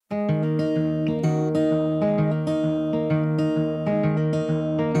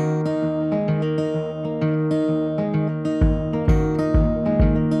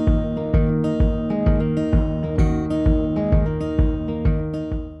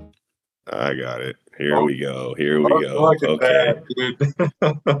I got it. Here Oh, we go. Here we go. look at Okay.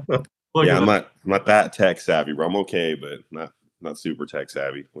 that, dude. Look Yeah, at I'm not that tech savvy, bro. I'm okay, but not super tech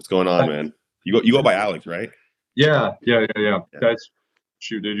savvy. What's going on, that. man? You go by Alex, right? Yeah. Yeah. That's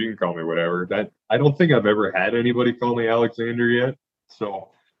shoot, dude. You can call me whatever. That I don't think I've ever had anybody call me Alexander yet. So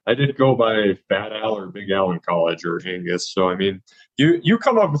I did go by Fat Al or Big Al in college or Angus. So I mean, you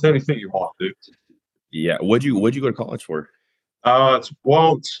come up with anything you want, dude. Yeah. What'd you go to college for? I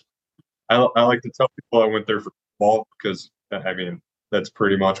like to tell people I went there for football because I mean that's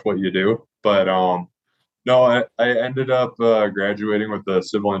pretty much what you do. But no, I ended up graduating with a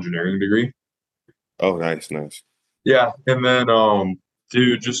civil engineering degree. Oh, nice, nice. Yeah, and then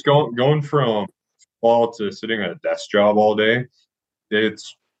dude, just going from football to sitting at a desk job all day, it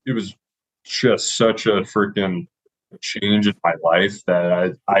was just such a freaking change in my life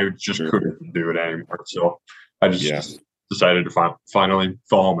that I just Sure. couldn't do it anymore. So I Yeah. just decided to finally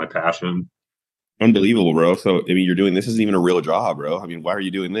follow my passion. Unbelievable, bro. So, I mean, you're doing this isn't even a real job, bro. I mean, why are you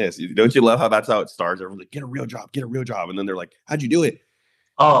doing this? Don't you love how that's how it starts? Everyone's like, get a real job. And then they're like, how'd you do it?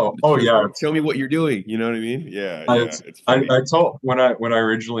 Oh yeah, Show me what you're doing. You know what I mean? Yeah, I, yeah. It's funny. I told when I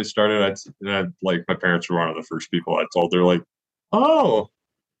originally started, like my parents were one of the first people I told. They're like, "Oh,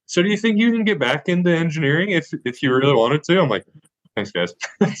 so do you think you can get back into engineering if you really wanted to?" I'm like, "Thanks, guys."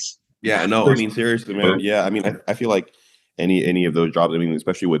 Yeah, no, I mean seriously, man. But, Yeah, I mean, I feel like any of those jobs, I mean,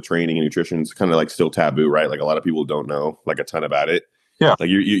 especially with training and nutrition, it's kind of like still taboo, right? Like a lot of people don't know like a ton about it. yeah, Like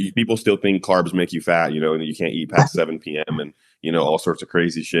people still think carbs make you fat, and you can't eat past 7 p.m. and all sorts of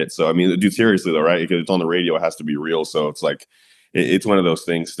crazy shit. So I mean, dude, seriously though, right? Because it's on the radio, it has to be real. So it's like it's one of those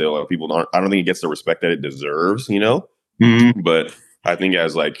things. Still, people don't. I don't think it gets the respect that it deserves, Mhm. But I think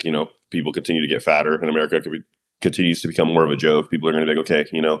as like people continue to get fatter and America continues to become more of a joke, people are going to be like, okay,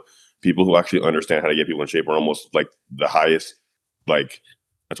 people who actually understand how to get people in shape are almost like the highest, like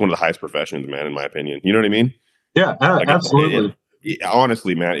that's one of the highest professions, man, in my opinion. You know what I mean? Yeah, Like absolutely.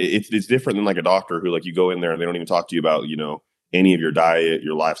 honestly, man, it's different than like a doctor who like you go in there and they don't even talk to you about any of your diet,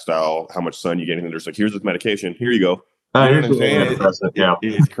 your lifestyle, how much sun you get, and they're just like, here's this medication, here you go. You know what Here's I'm the saying? antidepressant. Yeah.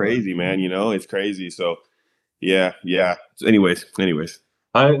 It's crazy, man. It's crazy. So yeah, yeah. So anyways.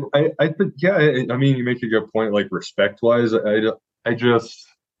 I think yeah. I mean, you make a good point. Like respect wise, I just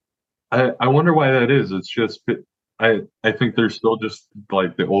I wonder why that is. It's just I think there's still just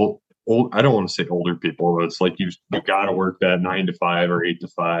like the old. I don't want to say older people, but it's like you got to work that 9 to 5 or 8 to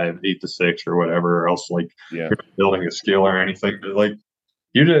 5, 8 to 6 or whatever, or else like Yeah. you're not building a skill or anything. But like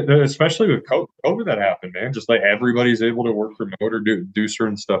you did, especially with COVID that happened, man. Just like everybody's able to work remote or do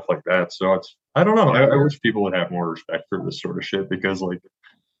certain stuff like that. So it's I don't know. Yeah. I wish people would have more respect for this sort of shit because like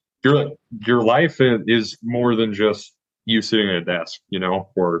your life is more than just you sitting at a desk,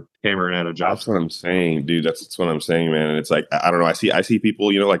 or hammering at a job. That's what I'm saying, dude. That's what I'm saying, man. And it's like I don't know. I see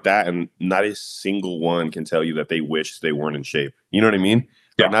people, like that, and not a single one can tell you that they wish they weren't in shape. You know what I mean? Like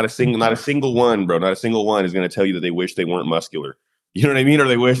Yeah. not a single one, bro. Not a single one is going to tell you that they wish they weren't muscular. You know what I mean? Or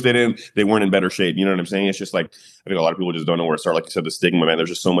they wish they weren't in better shape. You know what I'm saying? It's just like I think a lot of people just don't know where to start. Like you said, the stigma, man. There's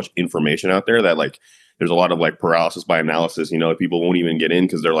just so much information out there that like there's a lot of like paralysis by analysis. People won't even get in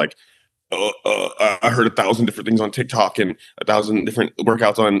because they're like, I heard 1,000 different things on TikTok and 1,000 different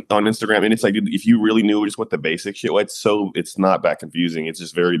workouts on Instagram, and it's like, dude, if you really knew just what the basic shit was, it's not that confusing. It's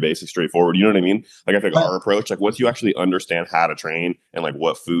just very basic, straightforward. You know what I mean? Like I think our approach, like once you actually understand how to train and like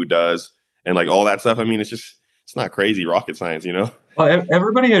what food does and like all that stuff, I mean, it's not crazy rocket science. Well,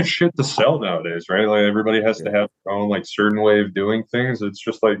 everybody has shit to sell nowadays, right? Like everybody has to have their own like certain way of doing things. It's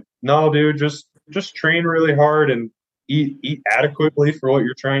just like, no, dude, just train really hard and eat adequately for what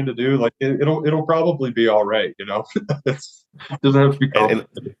you're trying to do. Like it'll probably be all right, it doesn't have to be And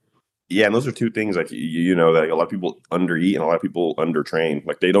complicated. yeah, and those are two things like that a lot of people undereat and a lot of people undertrain.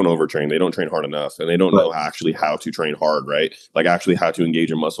 Like they don't overtrain, they don't train hard enough, and they don't But know actually how to train hard, right? Like actually how to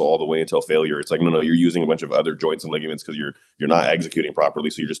engage a muscle all the way until failure. It's like no, you're using a bunch of other joints and ligaments because you're not executing properly,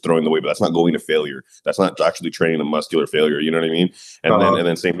 so you're just throwing the weight, but that's not going to failure. That's not actually training a muscular failure. You know what I mean? And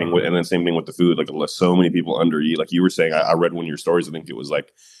then same thing with the food. Like so many people undereat. Like you were saying, I read one of your stories. I think it was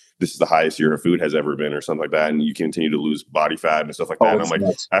like this is the highest year of food has ever been, or something like that, and you continue to lose body fat and stuff like that. oh, And I'm it's like,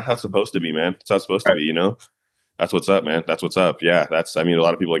 nuts. that's how it's supposed to be, man. That's how it's supposed to Right. be. That's what's up, man. That's what's up. Yeah, I mean, a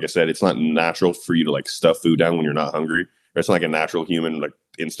lot of people, like I said, it's not natural for you to like stuff food down when you're not hungry. Or it's not like a natural human like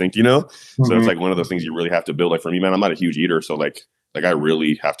instinct. So it's Mhm. like one of those things you really have to build. Like for me, man, I'm not a huge eater, so like I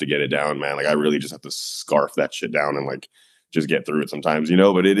really have to get it down, man. Like I really just have to scarf that shit down and like just get through it sometimes.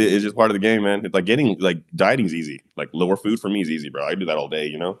 But it's just part of the game, man. It's like getting like dieting's easy. Like lower food for me is easy, bro. I do that all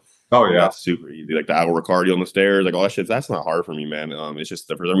day. Oh Like yeah. that's super easy. Like the hour cardio on the stairs, like all that shit. That's not hard for me, man. It's just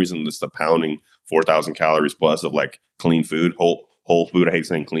that for some reason it's the pounding 4,000 calories plus of like clean food, whole whole food. I hate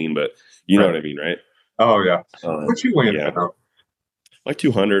saying clean, but you know Right. what I mean, right? Oh yeah. What you weighing Yeah, now? like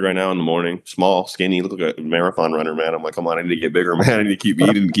 200 right now in the morning. Small, skinny, look like a marathon runner, man. I'm like, come on, I need to get bigger, man. I need to keep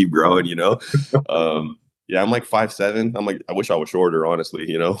eating and keep growing, you know? Yeah, I'm like 5'7". I'm like, I wish I was shorter, honestly,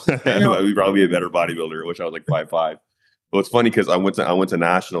 you know? Damn. I'd probably be a better bodybuilder. I wish I was like 5'5". Well, it's funny because I went to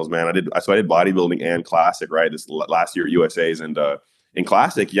nationals, man. I did bodybuilding and classic, right? This last year at USA's and in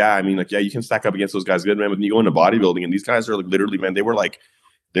classic, yeah, I mean, like, yeah, you can stack up against those guys good, man. But when you go into bodybuilding and these guys are like literally, man, they were like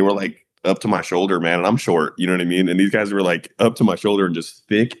up to my shoulder, man, and I'm short, you know what I mean? And these guys were like up to my shoulder and just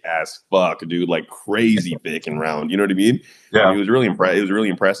thick as fuck, dude, like crazy thick and round. You know what I mean? I Yeah. mean, it was really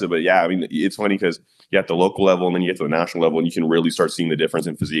impressive. But yeah, I mean, it's funny because you at the local level and then you get to the national level, and you can really start seeing the difference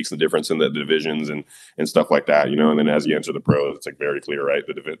in physiques, the difference in the divisions, and stuff like that. You know, and then as you enter the pros, it's like very clear, right?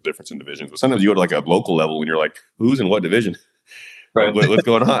 The difference in divisions. But sometimes you go to like a local level and you're like, who's in what division? Like Right. what's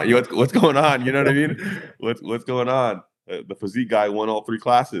going on? What's going on? You know what I mean? What's going on? The physique guy won all three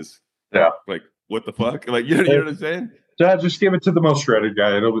classes. Yeah. Like, what the fuck? Like, you know what I'm saying? Yeah, just give it to the most shredded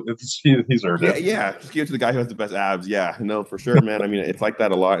guy. He's earned Yeah, it. yeah. Just give it to the guy who has the best abs. Yeah, no, for sure, man. I mean, it's like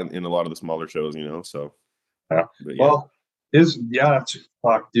that a lot in a lot of the smaller shows, you know. So, Yeah. but yeah, Well,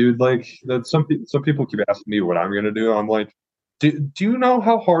 fuck, dude. Like that. Some people keep asking me what I'm gonna do. I'm like, do you know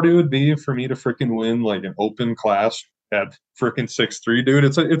how hard it would be for me to freaking win like an open class at freaking 6'3", dude?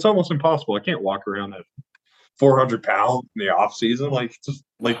 It's almost impossible. I can't walk around at 400 pounds in the off season. Like, just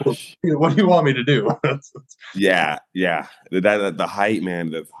like what do you want me to do? yeah. The height, man.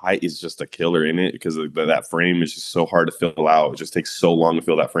 The height is just a killer in it because that frame is just so hard to fill out. It just takes so long to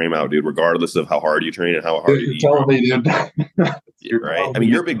fill that frame out, dude. Regardless of how hard you train and how hard you You're eat, bro. telling me, dude. Yeah, You're right. telling I mean,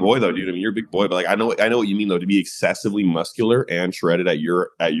 me. you're a big boy though, dude. I mean, you're a big boy, but like I know what you mean though. To be excessively muscular and shredded at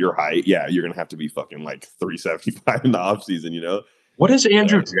your height, yeah, you're gonna have to be fucking like 375 in the off season, you know. What is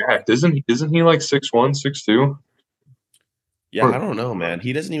Andrew So Jack? Isn't he like 6'1", 6'2"? yeah, I don't know, man.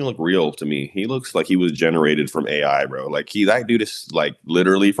 He doesn't even look real to me. He looks like he was generated from AI, bro. Like that dude is like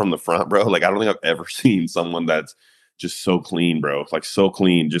literally from the front, bro. Like I don't think I've ever seen someone that's just so clean, bro. Like so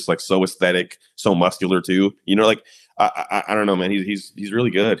clean, just like so aesthetic, so muscular too. You know, like I don't know, man. He's really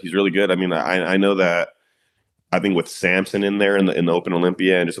good. He's really good. I mean, I know that. I think with Samson in there in the Open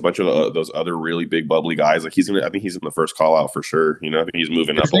Olympia and just a bunch of those other really big bubbly guys, like I think he's in the first call out for sure. You know, I think he's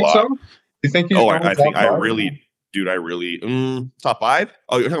moving You up a think so? lot. You think he's Oh, going I think top I five? really, dude, I really top five.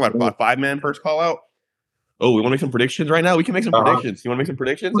 Oh, you're talking about 5-man first call out. Oh, we want to make some predictions right now. We can make some Uh-huh. predictions. You want to make some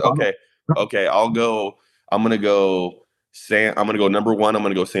predictions? Okay, okay. I'll go. I'm gonna go. I'm gonna go number one. I'm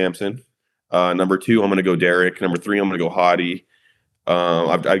gonna go Samson. Number two, I'm gonna go Derek. Number three, I'm gonna go Hottie.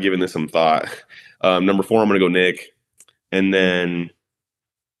 I've given this some thought. Number four, I'm gonna go Nick. And then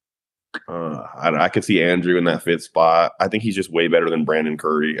I could see Andrew in that fifth spot. I think he's just way better than Brandon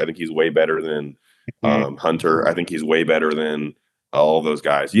Curry. I think he's way better than Mhm. Hunter. I think he's way better than all those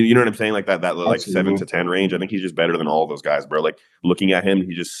guys. You know what I'm saying? Like that like seven Absolutely. to ten range. I think he's just better than all those guys, bro. Like looking at him,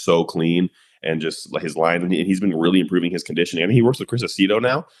 he's just so clean and just like his lines, and he's been really improving his conditioning. I think he works with Chris Aceto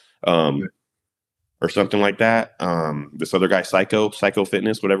now, or something like that. This other guy, Psycho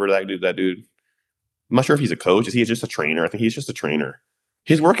Fitness, whatever that dude. I'm not sure if he's a coach. Is he just a trainer? I think he's just a trainer.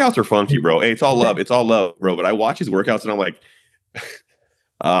 His workouts are funky, bro. Hey, it's all love. It's all love, bro. But I watch his workouts and I'm like,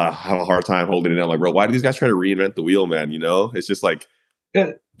 I have a hard time holding it down. Like, bro, why do these guys try to reinvent the wheel, man? You know, it's just like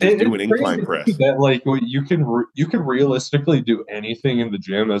just do It's an incline crazy press. that like you can realistically do anything in the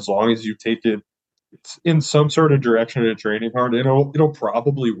gym as long as you take it in some sort of direction and training hard. It'll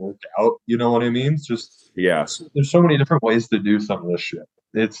probably work out. You know what I mean? It's just Yeah, there's so many different ways to do some of this shit.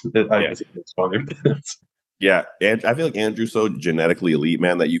 I yeah. just think it's funny. Yeah, and I feel like Andrew's so genetically elite,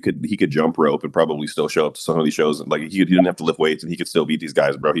 man, that he could jump rope and probably still show up to some of these shows. Like he didn't have to lift weights and he could still beat these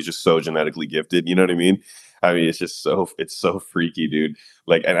guys, bro. He's just so genetically gifted. You know what I mean? I mean, it's so freaky, dude.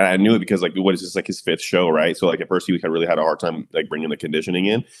 Like, and I knew it because like what is this like his fifth show, right? So like at first he really had a hard time like bringing the conditioning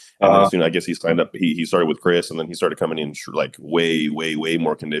in, and then uh, as soon I guess he signed up, he started with Chris, and then he started coming in like way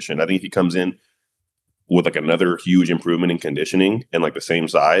more conditioned. I think if he comes in with like another huge improvement in conditioning and like the same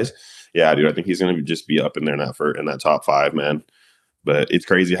size, yeah, dude, I think he's going to just be up in there in that top five, man. But it's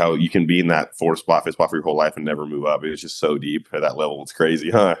crazy how you can be in that fifth spot for your whole life and never move up. It's just so deep at that level. It's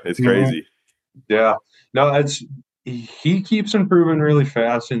crazy, huh? It's mhm. crazy. Yeah, no, it's he keeps improving really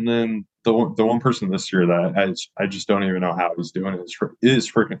fast, and then the one person this year that I just don't even know how he's doing it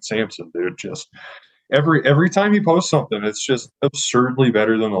is freaking Samson, dude. Just every time he posts something, it's just absurdly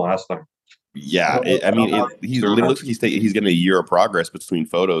better than the last time. Yeah, I I don't mean, know how he's he's it doing looks like he's getting a year of progress between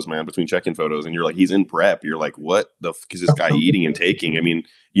photos, man, between check-in photos, and you're like, he's in prep. You're like, what the fuck is this guy that. eating and taking? I mean,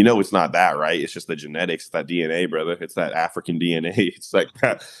 it's not that, right? It's just the genetics, that DNA, brother. It's that African DNA. It's like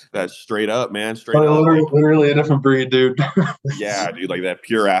that straight up, man, straight Like, up, literally, like literally a different breed, dude. yeah, dude, like that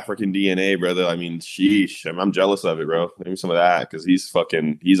pure African DNA, brother. I mean, sheesh, I'm jealous of it, bro. Maybe some of that because he just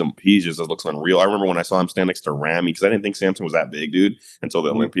looks unreal. I remember when I saw him stand next to Rami because I didn't think Samson was that big, dude, until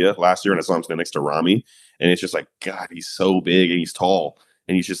the Olympia last year, and I saw him stand next to Rami, and it's just like, God, he's so big and he's tall,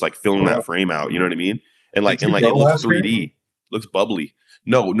 and he's just like filling that frame out. You know what I mean? And Did like you it go looks last year? 3D, looks bubbly.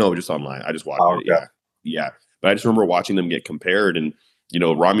 No, no, just online. I just watched Oh, it. okay. Yeah, yeah. But I just remember watching them get compared and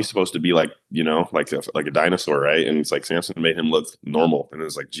Rami's supposed to be like, like a dinosaur, right? And it's like Samson made him look normal, and it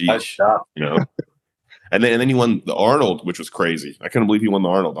was like, Nice geez, shot. you know. And then he won the Arnold, which was crazy. I couldn't believe he won the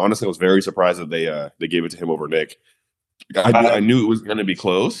Arnold. Honestly, I was very surprised that they gave it to him over Nick. I I, knew it was going to be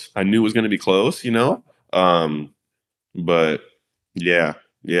close. I knew it was going to be close, Um, but yeah,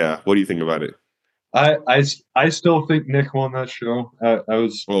 yeah. What do you think about it? I still think Nick won that show. I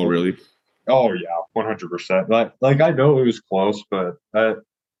was, Oh, really? oh yeah, 100%. Like I know it was close, but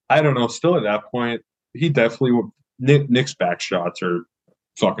I don't know. Still at that point, he definitely Nick's back shots are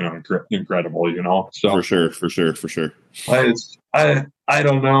fucking incredible, you know. For So sure, for sure, for sure. I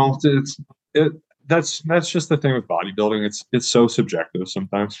don't know. It that's just the thing with bodybuilding. It's so subjective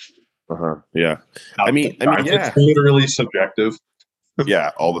sometimes. Uh-huh. Yeah. I mean, Sometimes it's yeah. literally subjective.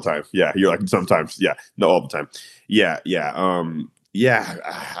 Yeah, all the time. Yeah, you're like sometimes. Yeah, no, all the time. Yeah, yeah. Yeah.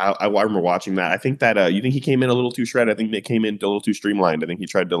 I remember watching that. I think that you think he came in a little too shredded. I think Nick came in a little too streamlined. I think he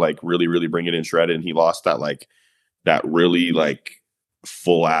tried to like really, really bring it in shredded, and he lost that really like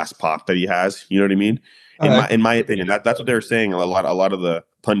full ass pop that he has. You know what I mean? In Uh, my opinion, that's what they were saying. A lot of the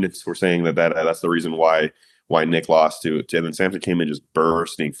pundits were saying that's the reason why Nick lost to and then Samson came in just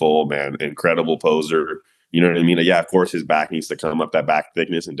bursting full, man, incredible poser. You know what I mean? Yeah, of course his back needs to come up. That back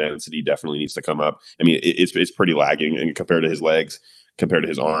thickness and density definitely needs to come up. I mean, it's pretty lagging and compared to his legs, compared to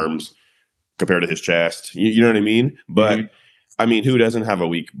his arms, compared to his chest. You know what I mean? But mhm. I mean, who doesn't have a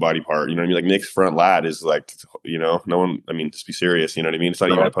weak body part? You know what I mean? Like Nick's front lat is like, no one. I mean, just be serious. You know what I mean? It's not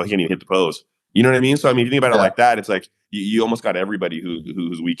even Right. a pose. He can't even hit the pose. You know what I mean? So I mean, if you think about it Yeah. like that, it's like you almost got everybody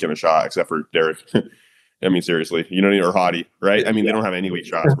who's weak in a shot except for Derek. I mean, seriously, you know what I mean? Or Hottie, right? I mean, they Yeah. don't have any weak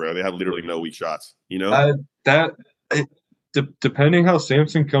shots, bro. They have literally no weak shots. You know? Uh, that it, depending how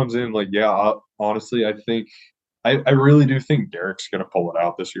Samson comes in, like yeah, honestly, I think I really do think Derek's gonna pull it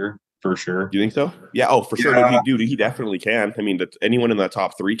out this year for sure. Do you think so? Yeah. Oh, for sure. No, Yeah. he definitely can. I mean, that anyone in the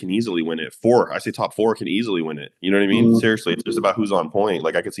top three can easily win it. Four, I say top four can easily win it. You know what I mean? Mm, Seriously, it's just about who's on point.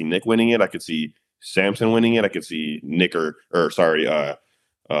 Like I could see Nick winning it. I could see Samson winning it. I could see Nick or sorry,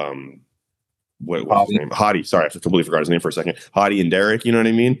 um, what's his Bobby. name? Hottie. Sorry, I completely forgot his name for a second. Hottie and Derek. You know what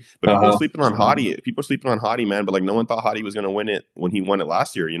I mean? But people are Uh-huh. sleeping on Hottie. People are sleeping on Hottie, man. But like, no one thought Hottie was going to win it when he won it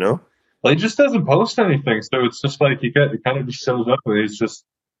last year. You know? Well, he just doesn't post anything, so it's just like he kind of just shows up and he's just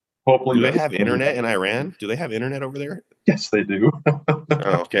hopefully Do they that. have internet in Iran? Do they have internet over there? Yes, they do.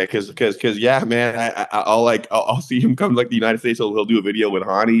 Oh, okay, because yeah, man, I'll see him come like the United States. He'll do a video with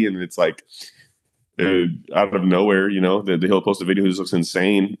Hani, and it's like out of nowhere, he'll post a video who just looks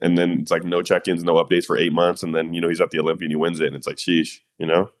insane, and then it's like no check-ins, no updates for 8 months, and then he's at the Olympia and he wins it, and it's like sheesh,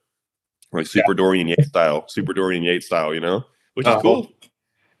 like Yeah. Super Dorian Yates style, which is Uh-huh. cool,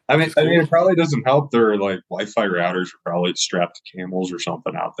 I which mean, is I mean, cool. it probably doesn't help. Their like Wi-Fi routers are probably strapped to camels or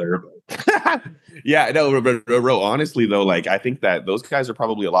something out there. But Yeah, no, bro, honestly though, like I think that those guys are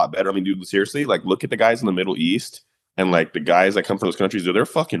probably a lot better. I mean, dude, seriously, like look at the guys in the Middle East and like the guys that come from those countries, dude, they're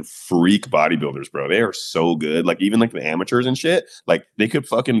fucking freak bodybuilders, bro. They are so good. Like even like the amateurs and shit, like they could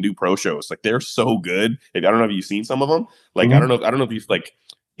fucking do pro shows. Like they're so good. Like, I don't know if you've seen some of them. Like Mhm. I don't know if these like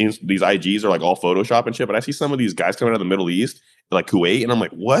these IGs are like all Photoshop and shit, but I see some of these guys coming out of the Middle East, like Kuwait, and I'm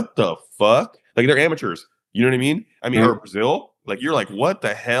like, what the fuck? Like they're amateurs. You know what I mean? I mean, or Mhm. Brazil. Like you're like, what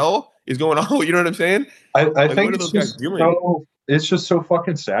the hell is going on? You know what I'm saying? I Like, what think are those guys doing? it's just so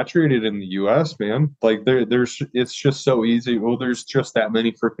fucking saturated in the U.S., man. Like there's it's just so easy. Well, there's just that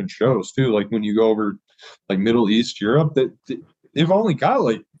many freaking shows too. Like when you go over like Middle East, Europe, that they've only got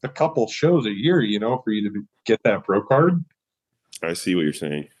like a couple shows a year, for you to get that pro card. I see what you're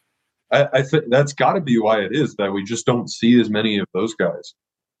saying. I think that's got to be why it is that we just don't see as many of those guys.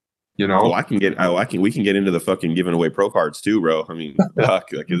 You Oh, know, we can get into the fucking giving away pro cards too, bro. I mean, fuck,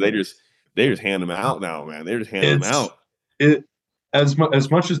 because they just hand them out now, man. They're just handing them it's out. it as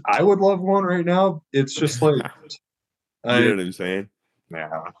much as I would love one right now. It's just like You know I what I'm saying?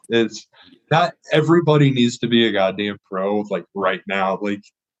 nah, it's not everybody needs to be a goddamn pro like right now. Like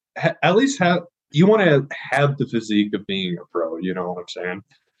at least have you want to have the physique of being a pro. You know what I'm saying?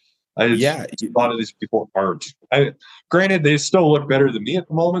 Yeah, A lot of these people aren't. Granted, they still look better than me at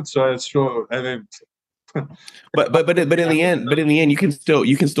the moment, so it's still. I mean, But in the end, you can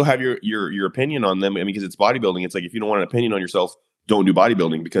still have your opinion on them. I mean, because it's bodybuilding. It's like if you don't want an opinion on yourself, don't do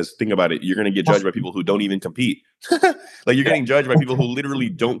bodybuilding. Because think about it, you're going to get judged by people who don't even compete. Like you're Yeah, getting judged by people who literally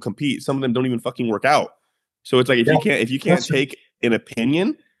don't compete. Some of them don't even fucking work out. So it's like yeah, if you can't that's true. take an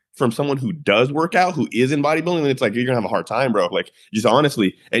opinion from someone who does work out, who is in bodybuilding, then it's like you're gonna have a hard time, bro. Like just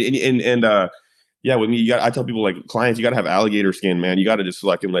honestly, yeah, with me, I tell people like clients, you got to have alligator skin, man. You got to just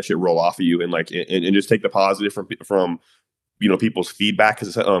like and let shit roll off of you, and like and just take the positive from people's feedback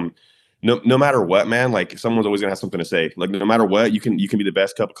because no matter what, man, like someone's always gonna have something to say. Like no matter what, you can be the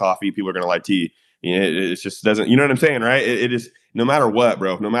best cup of coffee. People are gonna like tea. It just doesn't. You know what I'm saying, right? It is no matter what,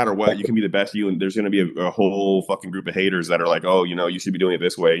 bro. No matter what, you can be the best you, and there's gonna be a whole fucking group of haters that are like, oh, you should be doing it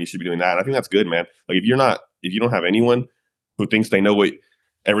this way. You should be doing that. And I think that's good, man. Like if you don't have anyone who thinks they know what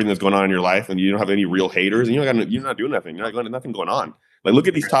everything that's going on in your life, and you don't have any real haters, and you're not doing nothing. You're not going nothing going on. Like look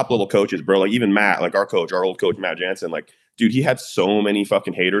at these top level coaches, bro. Like even Matt, like our coach, our old coach Matt Jansen, like dude, he had so many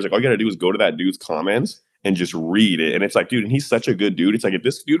fucking haters. Like all you gotta do is go to that dude's comments and just read it. And it's like, dude, and he's such a good dude. It's like if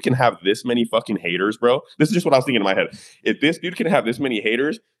this dude can have this many fucking haters, bro. This is just what I was thinking in my head. If this dude can have this many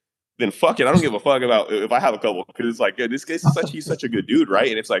haters, then fuck it. I don't give a fuck about if I have a couple because it's like this guy's he's such a good dude, right?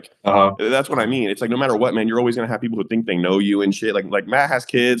 And it's like Uh, that's what I mean. It's like no matter what, man, you're always gonna have people who think they know you and shit. Like Matt has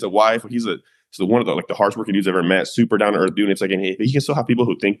kids, a wife. So one of the like the hardest working dudes I've ever met, super down to earth dude. And it's like, and he can still have people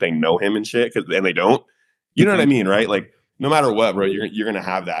who think they know him and shit, and they don't. You know what I mean, right? Like no matter what, bro, you're gonna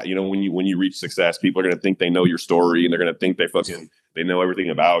have that. You know, when you reach success, people are gonna think they know your story, and they're gonna think they know everything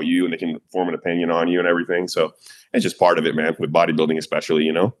about you, and they can form an opinion on you and everything. So it's just part of it, man. With bodybuilding, especially,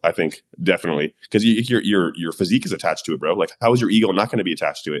 I think definitely because your physique is attached to it, bro. Like, how is your ego not going to be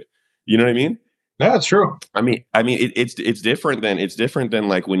attached to it? You know what I mean? yeah, it's true. It's different than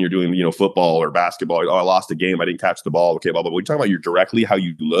like when you're doing football or basketball. Oh, I lost a game, I didn't catch the ball. Okay, blah blah. When you're talking about your directly how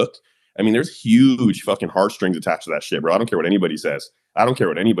you look, I mean, there's huge fucking heartstrings attached to that shit, bro. I don't care what anybody says. I don't care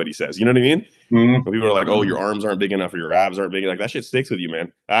what anybody says. You know what I mean? Mm. When people are like, "Oh, your arms aren't big enough or your abs aren't big," like that shit sticks with you,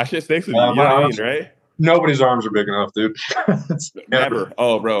 man. That shit sticks with you. You know My what I mean, arms, right? nobody's arms are big enough, dude. Never.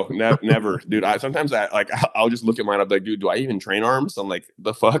 Oh, bro, never, dude. Sometimes I'll just look at mine. I'm like, dude, do I even train arms? I'm like,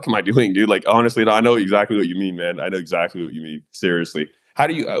 the fuck am I doing, dude? Like, honestly, no, I know exactly what you mean, man. I know exactly what you mean. Seriously. How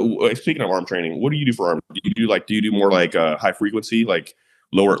do you? Speaking of arm training, what do you do for arm? Do you do more like high frequency, like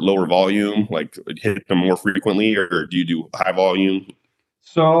lower volume, like hit them more frequently, or do you do high volume?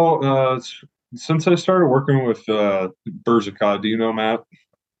 So, since I started working with Berzacad, do you know Matt?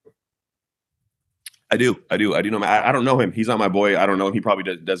 I do know. I don't know him. He's not my boy. I don't know him. He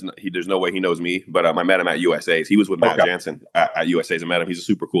probably doesn't. There's no way he knows me. But I met him at USA's. He was with Matt Okay. Jansen at USA's. I met him. He's a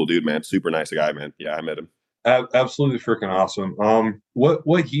super cool dude, man. Super nice guy, man. Yeah, I met him. Absolutely freaking awesome.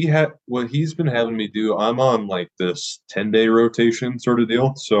 What he's been having me do, I'm on like this 10-day rotation sort of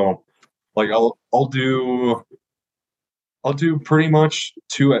deal. So like I'll do pretty much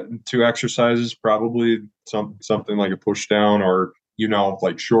two exercises, probably something like a push down or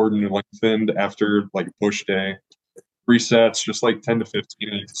like shortened and lengthened after like a push day. Resets just like 10 to 15.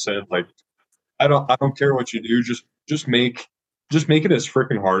 And you said like I don't care what you do, just make it as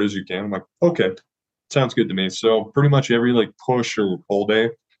freaking hard as you can. I'm like, okay, sounds good to me. So pretty much every like push or pull day,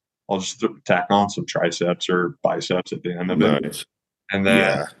 I'll just tack on some triceps or biceps at the end of it. Nice. And then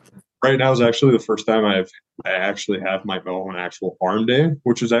Yeah. right now is actually the first time I actually have my own actual arm day,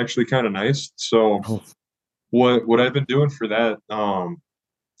 which is actually kind of nice. So Oh, what I've been doing for that,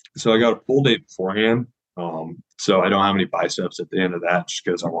 so I got a pull day beforehand. So I don't have any biceps at the end of that just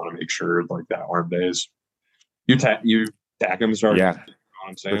because I want to make sure like that arm day is you tack them as hard as yeah. you know what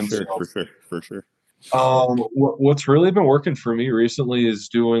I'm For saying. sure. So For sure. For sure. what's really been working for me recently is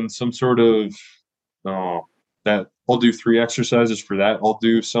doing some sort of uh, that I'll do three exercises for that. I'll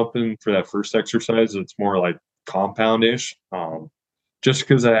do something for that first exercise that's more like compound-ish. Just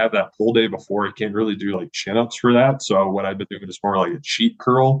because I have that pull day before, I can't really do like chin-ups for that. So what I've been doing is more like a cheat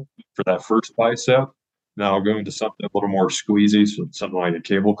curl for that first bicep. Now I'll go into something a little more squeezy, so something like a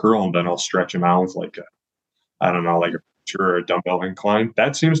cable curl, and then I'll stretch them out with like I don't know, like a or a dumbbell incline.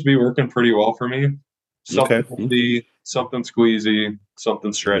 That seems to be working pretty well for me. Okay. Something healthy, something squeezy,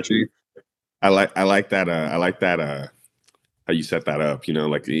 something stretchy. I like that. I like that. How you set that up.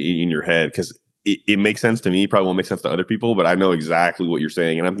 Like in your head, because it makes sense to me. Probably won't make sense to other people, but I know exactly what you're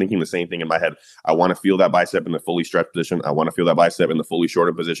saying, and I'm thinking the same thing in my head. I want to feel that bicep in the fully stretched position. I want to feel that bicep in the fully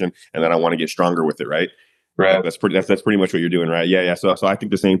shortened position, and then I want to get stronger with it. Right. Right. That's pretty much what you're doing, right? Yeah, yeah. So I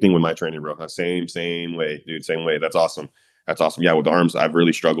think the same thing with my training, bro. Same way, dude. Same way. That's awesome. That's awesome. Yeah, with the arms, I've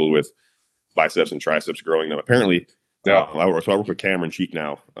really struggled with biceps and triceps growing up. Apparently, Yeah. I work with Cameron Cheek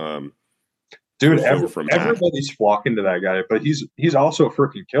now. Dude, Switched over from Matt. everybody's flocking to that guy, but he's also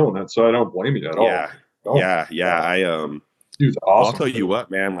freaking killing it, so I don't blame you at Yeah, all. Oh, yeah. dude's Well, I'll awesome. tell you what,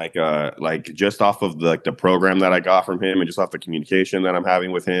 man. Like just off of the program that I got from him, and just off the communication that I'm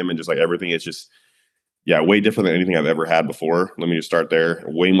having with him, and just like everything, it's just yeah, way different than anything I've ever had before. Let me just start there.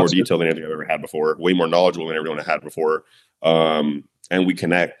 Way more That's good. detailed than anything I've ever had before. Way more knowledgeable than everyone I had before. And we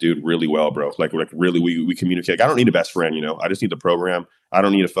connect, dude, really well, bro. Like really, we communicate. Like, I don't need a best friend, you know. I just need the program. I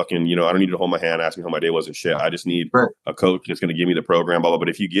don't need a fucking, you know, I don't need to hold my hand, ask me how my day was and shit. I just need Right. a coach that's going to give me the program, blah blah. But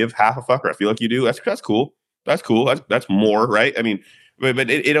if you give half a fucker, I feel like you do. That's cool. That's cool. That's more, right? I mean, but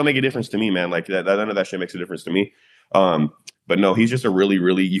it don't make a difference to me, man. Like none of that shit makes a difference to me. Um, but no, he's just a really,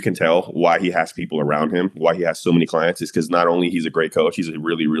 really, you can tell why he has people around him, why he has so many clients is because not only he's a great coach, he's a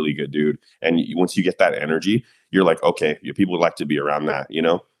really, really good dude. And once you get that energy, you're like, okay, people would like to be around that, you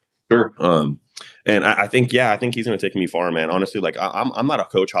know? Sure. Um, and I think, yeah, I think he's going to take me far, man. Honestly, like I'm not a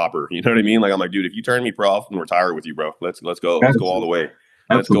coach hopper. You know what I mean? Like I'm like, dude, if you turn me pro, I'll retire with you, bro. Let's go all Absolutely. the way.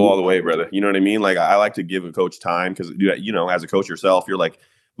 Let's go all Absolutely. the way, brother. You know what I mean? Like I like to give a coach time because, you know, as a coach yourself, you're like,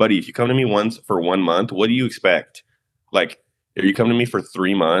 buddy, if you come to me once for 1 month, what do you expect? Like, if you come to me for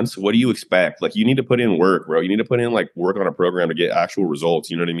 3 months, what do you expect? Like, you need to put in work, bro. You need to put in like work on a program to get actual results.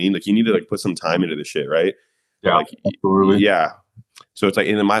 You know what I mean? Like, you need to like put some time into this shit, right? Yeah, Like, absolutely. yeah. So it's like,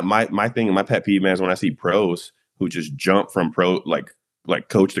 and then my thing and my pet peeve, man, is when I see pros who just jump from pro like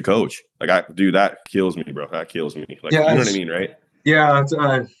coach to coach. Like, I do that kills me, bro. That kills me. Like, Yeah, you know what I mean, right? yeah.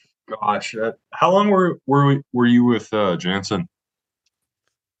 Gosh, how long were you with Jansen?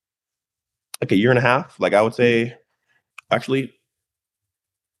 Like a year and a half. Like, I would say, actually,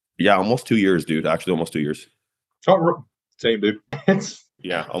 yeah, almost 2 years, dude. Actually, almost 2 years. Oh, same dude. It's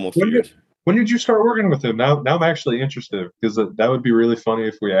Yeah, almost two when did years. when did you start working with him? Now I'm actually interested because that would be really funny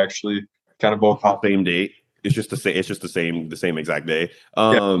if we actually kind of both hopped. Same date. It's just the same. It's just the same exact day.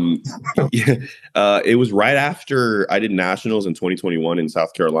 Yeah. Yeah, it was right after I did nationals in 2021 in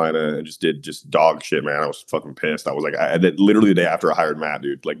South Carolina, and just did just dog shit, man. I was fucking pissed. I was like, literally the day after I hired Matt,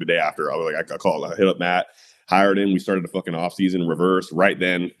 dude. Like the day after, I was like, I called, I hit up Matt, hired him. We started the fucking off season reverse right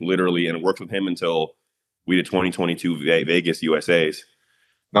then, literally, and worked with him until we did 2022 Vegas USA's,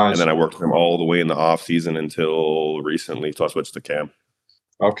 and Nice. then I worked with him all the way in the off season until recently. So I switched to Cam.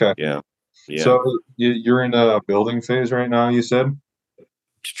 Okay. Yeah, yeah. So you're in a building phase right now, you said?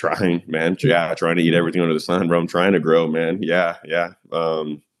 Trying, man. Yeah, trying to eat everything under the sun, bro. I'm trying to grow, man. Yeah, yeah.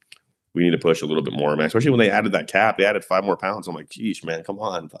 We need to push a little bit more, man. Especially when they added that cap, they added 5 more pounds. I'm like, geez, man, come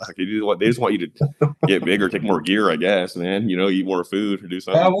on. Fuck. They just want you to get bigger, take more gear, I guess, man. You know, eat more food or do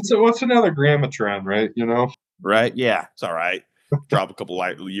something. What's another gram of trend, right? You know? Right? Yeah, it's all right. Drop a couple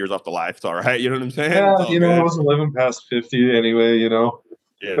years off the life. It's all right. You know what I'm saying? Yeah, It's all you know, I good. wasn't living past 50 anyway, you know?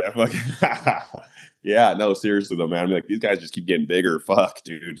 Yeah, that fucking yeah, no, seriously though, man. I mean, like these guys just keep getting bigger. Fuck,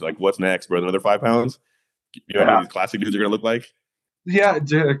 dude. Like, what's next, bro? Another 5 pounds? You know how many Yeah. of these classic dudes are gonna look like? Yeah,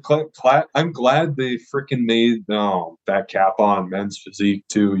 I'm glad they freaking made that cap on men's physique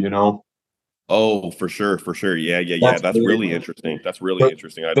too, you know? Oh, for sure, for sure. Yeah, yeah, yeah. That's That's big. really interesting. That's really But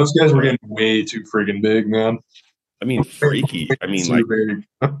interesting. those guys were getting way too freaking big, man. I mean, freaky. Way I mean, too like,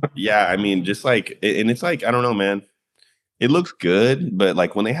 big. yeah. I mean, just like, and it's like, I don't know, man. It looks good, but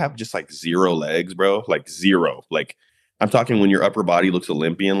like when they have just like zero legs, bro, like zero. Like, I'm talking when your upper body looks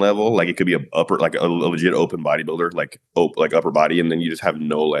Olympian level. Like it could be a upper, like a legit open bodybuilder, like upper body, and then you just have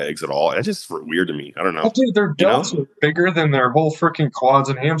no legs at all. It's just weird to me. I don't Oh, know. dude, their You know? delts are bigger than their whole freaking quads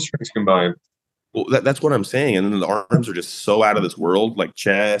and hamstrings combined. Well, that's what I'm saying. And then the arms are just so out of this world, like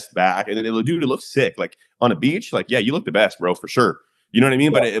chest, back, and then dude, it looks sick. Like on a beach, like yeah, you look the best, bro, for sure. You know what I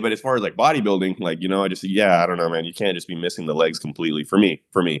mean? Yeah. But as far as like bodybuilding, like I just yeah, I don't know, man. You can't just be missing the legs completely. For me,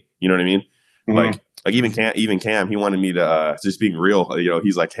 you know what I mean? Mhm. Like even Cam, he wanted me to just being real.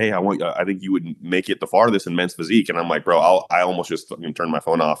 He's like, hey, I think you would make it the farthest in men's physique, and I'm like, bro, I almost just fucking turned my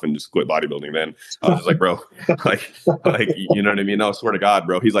phone off and just quit bodybuilding. Then I was just like, bro, like you know what I mean? No, I swear to God,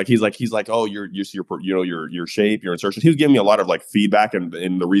 bro. He's like, oh, your shape, your insertion. He was giving me a lot of like feedback and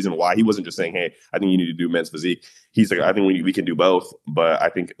the reason why he wasn't just saying, hey, I think you need to do men's physique. He's like, I think we can do both, but I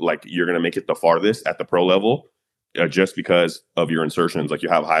think like you're gonna make it the farthest at the pro level. Just because of your insertions, like you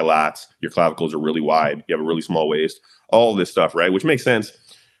have high lats, your clavicles are really wide, you have a really small waist, all this stuff, right? Which makes sense.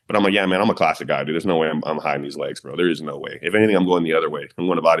 But I'm like, yeah, man, I'm a classic guy, dude. There's no way I'm hiding these legs, bro. There is no way. If anything, I'm going the other way. I'm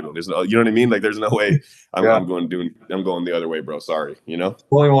going to bodybuilding. There's no, you know what I mean? Like, there's no way Yeah. I'm going the other way, bro. Sorry, you know,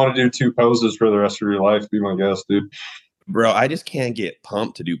 Only want to do two poses for the rest of your life, be my guest, dude. bro. I just can't get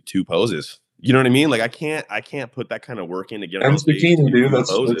pumped to do two poses. You know what I mean? Like, I can't put that kind of work in to get up on Men's stage to bikini, do dude. two That's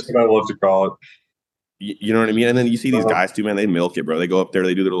poses. what I love to call it. You know what I mean? And then you see these Uh, guys too, man. They milk it, bro. They go up there,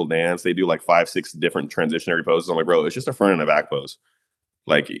 they do their little dance, they do like 5, 6 different transitionary poses. I'm like, bro, it's just a front and a back pose.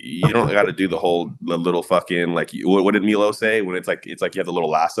 Like you don't got to do the little fucking like what did Milo say when it's like you have the little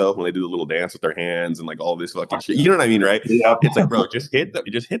lasso when they do the little dance with their hands and like all this fucking shit. You know what I mean, right? Yeah. It's like, bro, just hit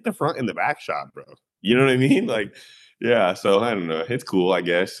the front and the back shot, bro. You know what I mean? Like, yeah. So I don't know. It's cool, I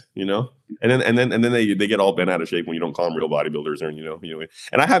guess. And then they get all bent out of shape when you don't call them real bodybuilders, or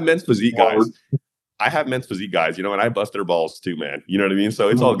And I have men's physique guys. Hard. I have men's physique guys, and I bust their balls too, man. You know what I mean? So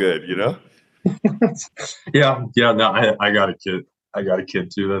it's all good. Yeah, yeah. No, I got a kid. I got a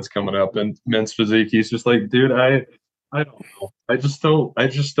kid too that's coming up in men's physique. He's just like, dude, I don't know. I just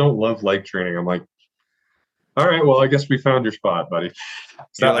don't love leg training. I'm like, all right, well, I guess we found your spot, buddy.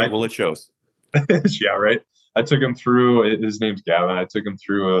 So You're like, well, it shows. yeah, right. I took him through. His name's Gavin. I took him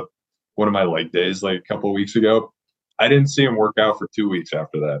through one of my leg days like a couple of weeks ago. I didn't see him work out for 2 weeks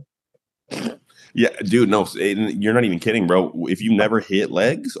after that. Yeah, dude, no, you're not even kidding, bro. If you never hit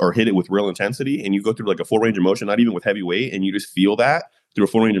legs or hit it with real intensity and you go through like a full range of motion, not even with heavy weight, and you just feel that through a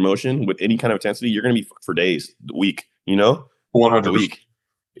full range of motion with any kind of intensity, you're going to be fucked for days, the week, 100%. the week.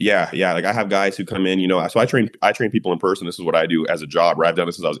 Yeah, yeah. Like I have guys who come in, so I train people in person. This is what I do as a job, right? I've done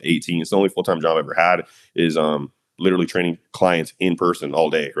this since I was 18. It's the only full-time job I've ever had is literally training clients in person all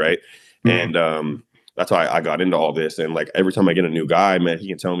day, right? Mhm. And that's why I got into all this. And like every time I get a new guy, man, he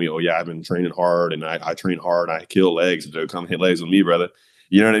can tell me, oh yeah, I've been training hard and I train hard, I kill legs, so come hit legs with me, brother.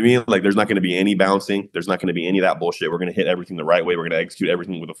 You know what I mean? Like there's not going to be any bouncing. There's not going to be any of that bullshit. We're going to hit everything the right way. We're going to execute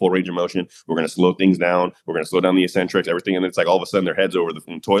everything with a full range of motion. We're going to slow things down. We're going to slow down the eccentrics, everything. And it's like all of a sudden their head's over the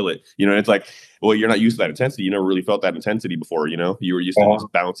toilet. And it's like, well, you're not used to that intensity. You never really felt that intensity before. You were used to Uh,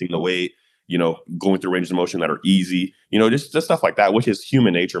 just bouncing the weight, going through ranges of motion that are easy, just stuff like that, which is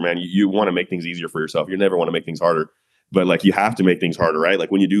human nature, man. You want to make things easier for yourself. You never want to make things harder. But like you have to make things harder, right?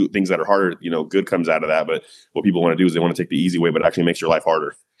 Like when you do things that are harder, good comes out of that. But what people want to do is they want to take the easy way, but it actually makes your life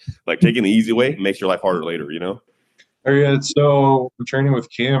harder. Like taking the easy way makes your life harder later. all right, so training with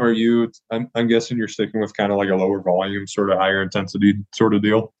Cam, are you? I'm guessing you're sticking with kind of like a lower volume, sort of higher intensity sort of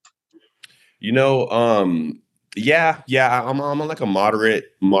deal. You know, yeah, I'm on like a moderate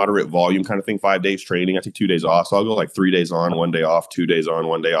volume kind of thing. 5 days training. I take 2 days off, so I'll go like 3 days on, 1 day off, 2 days on,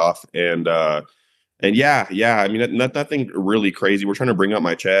 1 day off, and yeah. I mean, nothing really crazy. We're trying to bring up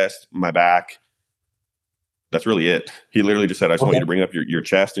my chest, my back. That's really it. He literally just said, I just want you Okay. to bring up your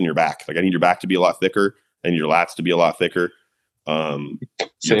chest and your back. Like I need your back to be a lot thicker and your lats to be a lot thicker. Your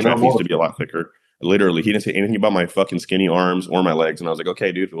Say no chest needs more. to be a lot thicker. Literally, he didn't say anything about my fucking skinny arms or my legs. And I was like,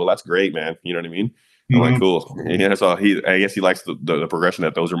 okay, dude, well, that's great, man. You know what I mean? I'm like, Mhm. cool. And yeah, so I guess he likes the progression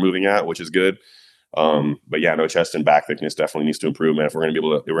that those are moving at, which is good. But yeah, no, chest and back thickness definitely needs to improve, man. If we're gonna be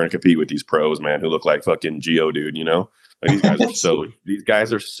able to, we're gonna compete with these pros, man, who look like fucking Geo, dude. Like these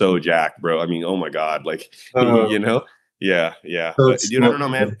guys are so jacked, bro. I mean, oh my god, like Uh, yeah. But that's dude, I don't know,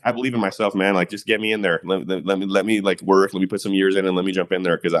 man. I believe in myself, man. Like, just get me in there. Let me like work. Let me put some years in and let me jump in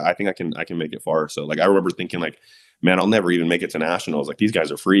there because I think I can make it far. So like, I remember thinking like, man, I'll never even make it to nationals. Like these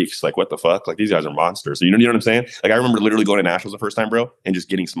guys are freaks. Like what the fuck? Like these guys are monsters. So you know what I'm saying? Like I remember literally going to nationals the first time, bro, and just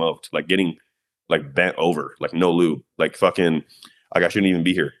getting smoked. Like getting like bent over, like no lube, like fucking, like I shouldn't even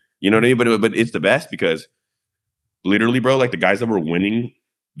be here. You know what I mean? But it's the best because literally, bro, like the guys that were winning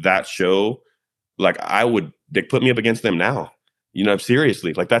that show, like they put me up against them now.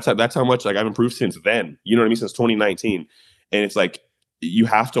 Seriously, like that's how much like I've improved since then. You know what I mean? Since 2019, and it's like you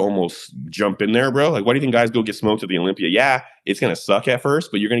have to almost jump in there, bro. Like, why do you think guys go get smoked at the Olympia? Yeah, it's gonna suck at first,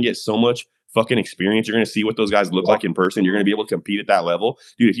 but you're gonna get so much fucking experience. You're gonna see what those guys look like in person. You're gonna be able to compete at that level,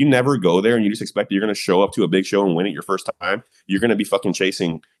 dude. If you never go there and you just expect that you're gonna show up to a big show and win it your first time, you're gonna be fucking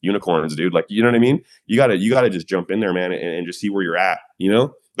chasing unicorns, dude. Like, you know what I mean? You gotta just jump in there, man, and just see where you're at.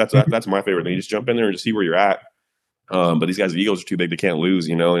 That's my favorite thing. You just jump in there and just see where you're at. But these guys' egos are too big; they can't lose,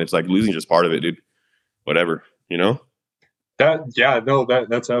 and it's like losing is just part of it, dude. Whatever. that yeah, no,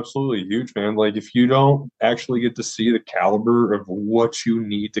 that's absolutely huge, man. Like if you don't actually get to see the caliber of what you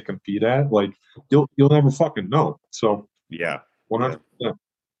need to compete at, like you'll never fucking know. So Yeah, yeah. 100%.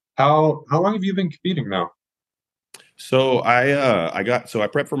 How long have you been competing now? So I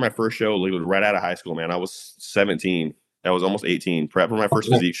prepped for my first show like, right out of high school, man. I was 17. I was almost 18. Prep for my first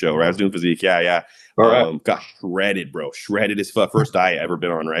Okay. physique show. Right? I was doing physique. Yeah. All right. Got shredded, bro. Shredded as fuck. First diet I ever been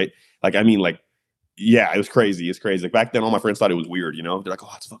on, right? Like, I mean, like, yeah, it was crazy. It's crazy. Like back then, all my friends thought it was weird. They're like,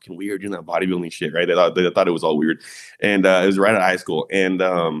 "Oh, it's fucking weird. You're not bodybuilding shit, right?" They thought it was all weird, and it was right out of high school. And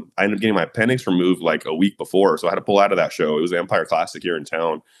I ended up getting my appendix removed like a week before, so I had to pull out of that show. It was the Empire Classic here in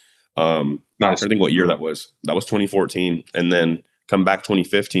town. Nice. I think what year that was. That was 2014, and then come back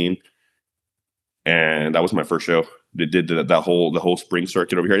 2015, and that was my first show. They did the whole spring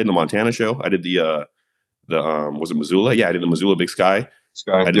circuit over here. I did the Montana show. I did the was it Missoula? Yeah, I did the Missoula Big Sky.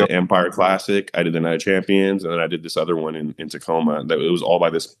 Sky. I did Yep. the Empire Classic. I did the Night of Champions, and then I did this other one in Tacoma. That it was all by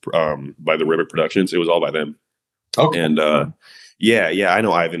this by the Rivet Productions. It was all by them. Okay. And yeah, I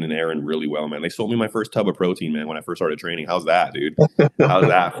know Ivan and Aaron really well, man. They sold me my first tub of protein, man, when I first started training. How's that, dude? How's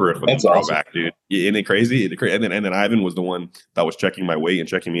that for a fucking That's awesome. throwback, dude? Isn't it crazy? And then Ivan was the one that was checking my weight and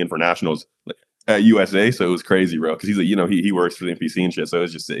checking me in for nationals at USA. So it was crazy, bro. Because he works for the NPC and shit. So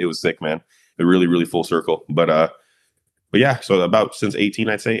it was sick, man. It really, really full circle. But yeah, so about since 18,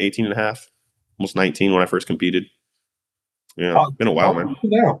 I'd say 18 and a half, almost 19 when I first competed. Yeah, been a How while, old are man. you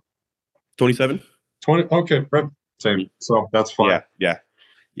now? 27? 20. Okay, right. Same. So that's fine. Yeah.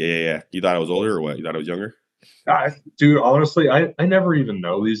 You thought I was older or what? You thought I was younger? Dude, honestly, I never even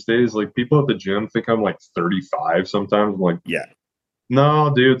know these days. Like people at the gym think I'm like 35 sometimes. I'm like, Yeah.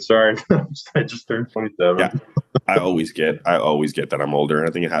 no, dude, sorry. I just turned 27. Yeah. I always get that I'm older. And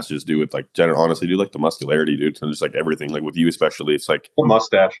I think it has to just do with like general honestly, dude, like the muscularity, dude. And just like everything. Like with you especially, it's like A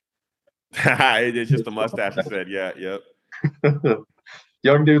mustache. it's just the mustache you said. Yeah, yep.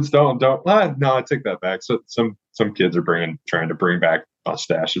 Young dudes don't. No, I take that back. So some kids are trying to bring back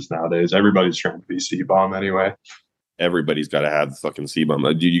mustaches nowadays. Everybody's trying to be C-bomb anyway. Everybody's got to have the fucking C-bum.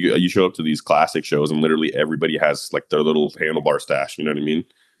 Dude, you show up to these classic shows and literally everybody has like their little handlebar stash. You know what I mean?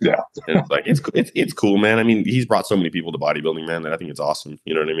 Yeah. And it's like it's cool, man. I mean, he's brought so many people to bodybuilding, man. That I think it's awesome.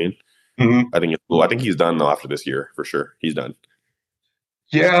 You know what I mean? Mhm. I think it's cool. I think he's done though after this year for sure. He's done.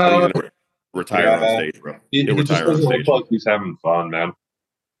 I think Yeah. he's gonna retire on Yeah. stage, bro. He'll He just retire on doesn't look stage. like he's having fun, man.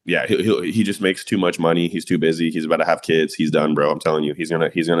 Yeah, he just makes too much money. He's too busy. He's about to have kids. He's done, bro. I'm telling you, he's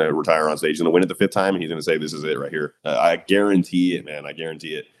gonna retire on stage. He's gonna win it the fifth time, and he's gonna say, "This is it right here." I guarantee it, man. I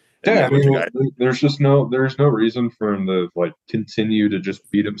guarantee it. And Yeah, he's I a bunch of mean, guys. there's no reason for him to like continue to just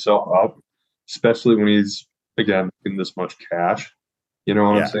beat himself up, especially when he's again making this much cash. You know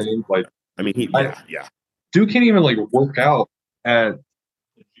what I'm Yeah, saying? Like, I mean, I yeah. Dude can't even like work out at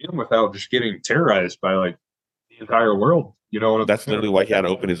the gym without just getting terrorized by like the entire world. You know what I'm That's saying? literally why he had to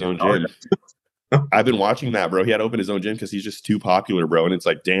open his own gym. I've been watching that, bro. He had to open his own gym because he's just too popular, bro. And it's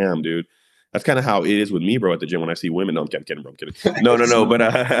like, damn, dude. That's kind of how it is with me, bro, at the gym when I see women. No, I'm kidding, bro. I'm kidding.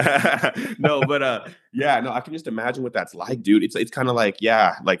 No. But yeah, no, I can just imagine what that's like, dude. It's kind of like,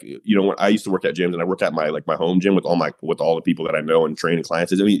 yeah, like when I used to work at gyms and I work at my home gym with all the people that I know and training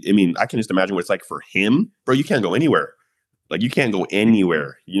clients. I mean, I can just imagine what it's like for him, bro. You can't go anywhere. Like you can't go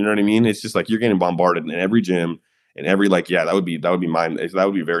anywhere. You know what I mean? It's just like you're getting bombarded in every gym and every like, yeah, that would be mine. That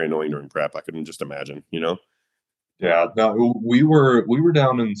would be very annoying during prep. I couldn't just imagine, you know? Yeah, no, we were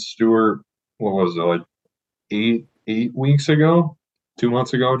down in Stewart. What was it like 8 weeks ago, 2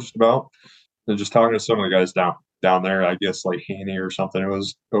 months ago, just about. And just talking to some of the guys down there. I guess like Haney or something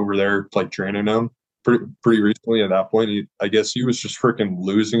was over there like training them pretty recently. At that point, I guess he was just freaking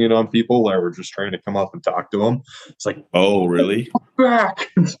losing it on people that were just trying to come up and talk to him. It's like, Oh, really? back,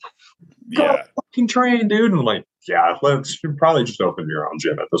 go Yeah. fucking train, dude. And I'm like, yeah, let's probably just open your own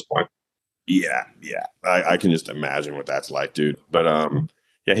gym at this point. Yeah. I can just imagine what that's like, dude. But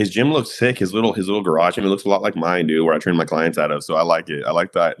yeah, his gym looks sick. His little garage, and it looks a lot like mine, dude, where I train my clients out of. So I like it. I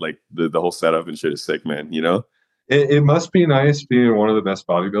like that. Like the whole setup and shit is sick, man. You know? It must be nice being one of the best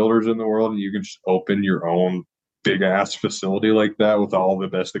bodybuilders in the world, and you can just open your own big ass facility like that with all the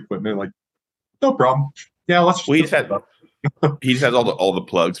best equipment. Like, no problem. Yeah, let's Well, just. he just has all the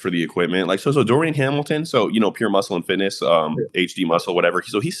plugs for the equipment. Like so Dorian Hamilton, so Pure Muscle and Fitness, HD Muscle, whatever.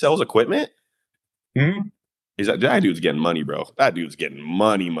 So he sells equipment. Mhm. That dude's getting money, bro. That dude's getting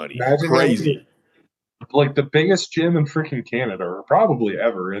money. Imagine that. Crazy. Like the biggest gym in freaking Canada, or probably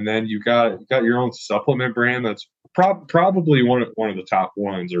ever, and then you got your own supplement brand that's probably one of the top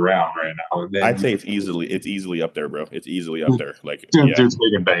ones around right now. And then I'd say it's easily up there, bro. It's easily up there. Like, yeah, dude's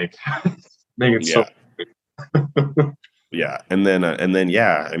making bank, making so. yeah, yeah. And then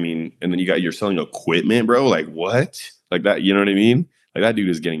yeah, I mean, and then you're selling equipment, bro. Like what? Like that, you know what I mean? Like that dude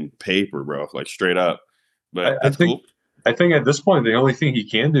is getting paper, bro. Like straight up. I, But I that's think cool. I think at this point the only thing he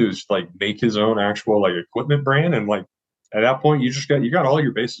can do is like make his own actual like equipment brand, and like at that point you got all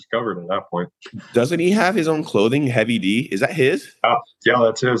your bases covered at that point. Doesn't he have his own clothing, Heavy D? Is that his? Oh, yeah,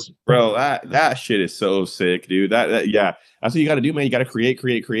 that's his. Bro, that shit is so sick, dude. Yeah, that's what you got to do, man. You got to create,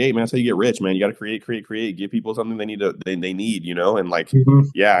 man. That's how you get rich, man. You got to create. Give people something they need, and like, Mhm.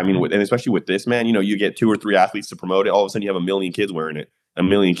 yeah, I mean, and especially with this, man, you get two or three athletes to promote it. All of a sudden, you have a million kids wearing it, a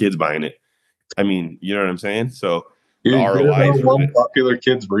million kids buying it. I mean, you know what I'm saying? So the You get ROI another is worth one it. popular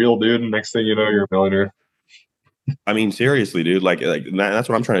kid's real, dude, and next thing you know, you're a millionaire. I mean, seriously, dude. Like that's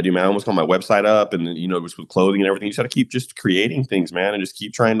what I'm trying to do, man. I almost got my website up, and just with clothing and everything. You just got to keep just creating things, man, and just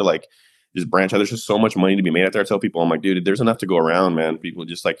keep trying to like just branch out. There's just so much money to be made out there. I tell people, I'm like, dude, there's enough to go around, man. People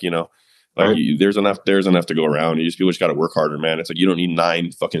just like Like Right. there's enough to go around. People just got to work harder, man. It's like you don't need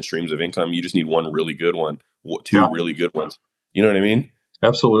nine fucking streams of income. You just need one really good one, two Yeah, really good ones. You know what I mean?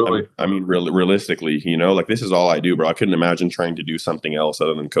 absolutely. Realistically, like this is all I do, bro. I couldn't imagine trying to do something else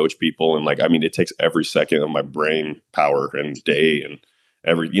other than coach people. And like, I mean, it takes every second of my brain power and day and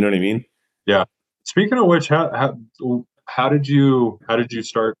you know what I mean? Yeah. Speaking of which, how did you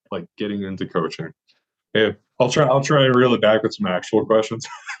start like getting into coaching? Hey, I'll try and reel it back with some actual questions.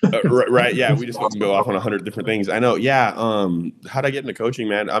 Right. Yeah. We just fucking go off on 100 different things. I know. Yeah. How'd I get into coaching,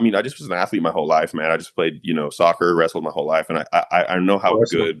 man? I mean, I just was an athlete my whole life, man. I just played, soccer, wrestled my whole life. And I know how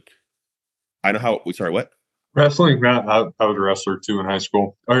Wrestling. good, I know how, sorry, what? Wrestling, man, I was a wrestler too in high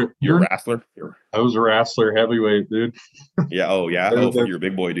school. You're a wrestler? I was a wrestler, heavyweight, dude. Yeah. Oh, yeah. Oh, fuck, you're a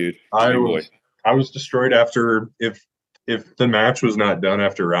big boy, dude. You're a I big boy. was I was destroyed after if the match was not done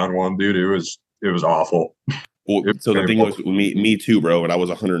after round one, dude, it was awful. Well, It so the was thing was painful. me too, bro. And I was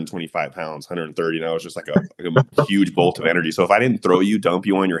 125 pounds, 130, and I was just like a huge bolt of energy. So if I didn't throw you, dump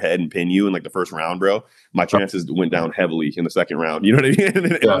you on your head, and pin you in like the first round, bro, my chances went down heavily in the second round. You know what I mean? And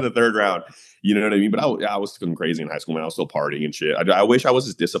then Yeah. into the third round, you know what I mean? But I was fucking crazy in high school, man. I was still partying and shit. I wish I was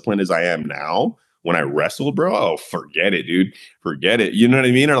as disciplined as I am now. When I wrestled, bro, oh, forget it, dude. Forget it. You know what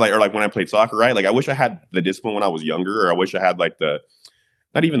I mean? Or like when I played soccer, right? Like I wish I had the discipline when I was younger, or I wish I had like the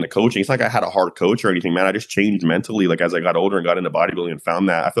not even the coaching. It's like I had a hard coach or anything, man. I just changed mentally, like as I got older and got into bodybuilding and found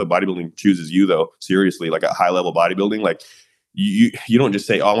that. I feel like bodybuilding chooses you though. Seriously, like at high level bodybuilding, like you don't just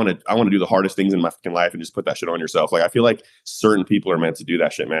say, "Oh, I want to do the hardest things in my fucking life," and just put that shit on yourself. Like I feel like certain people are meant to do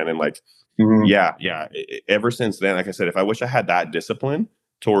that shit, man. And like, Mhm. yeah. Ever since then, like I said, if I wish I had that discipline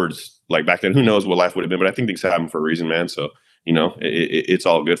towards like back then, who knows what life would have been. But I think things happen for a reason, man. So it's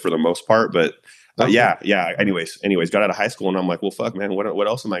all good for the most part. But Definitely. yeah. Anyways, got out of high school and I'm like, well, fuck, man, what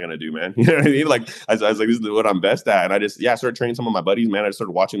else am I gonna do, man? You know what I mean? Like, I was like, this is what I'm best at, and I started training some of my buddies, man. I just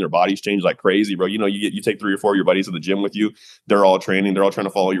started watching their bodies change like crazy, bro. You take 3 or 4 of your buddies to the gym with you, they're all training, they're all trying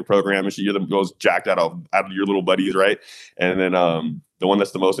to follow your program, and shit. You're the most jacked out of your little buddies, right? And then the one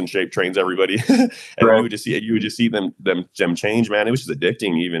that's the most in shape trains everybody, and then Right. you would just see them change, man. It was just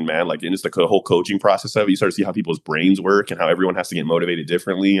addicting, even, man. Like, and just the whole coaching process of it. You start to see how people's brains work and how everyone has to get motivated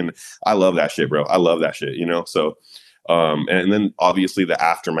differently, and I love that shit, bro. I love that shit, So, and then obviously the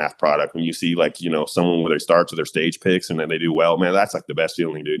aftermath product when you see like, someone where they start to their stage picks and then they do well, man, that's like the best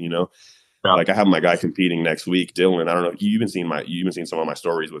feeling, dude. Yeah. Like I have my guy competing next week, Dylan. I don't know. You've been seeing some of my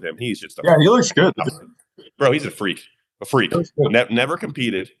stories with him. He's just Yeah, he looks good. bro. He's a freak, a freak. He looks good. Never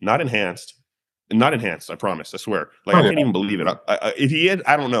competed, not enhanced. I promise. I swear. Like Oh I yeah. can't even believe it. If he had,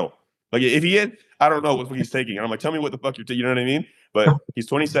 I don't know. Like if he had, I don't know what he's taking. And I'm like, tell me what the fuck you know what I mean? But he's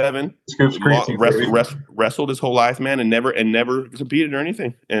 27, Scoops creatine, baby. wrestled his whole life, man, and never competed or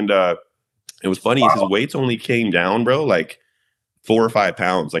anything. And it was funny. His Wow. weights only came down, bro, like 4 or 5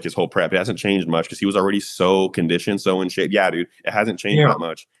 pounds, like his whole prep. It hasn't changed much because he was already so conditioned, so in shape. Yeah, dude, it hasn't changed Yeah. that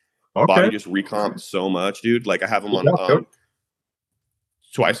much. Okay. Body just recomped so much, dude. Like I have him Good on job, coach.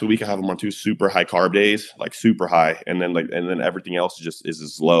 twice a week. I have him on 2 super high carb days, like super high, and then everything else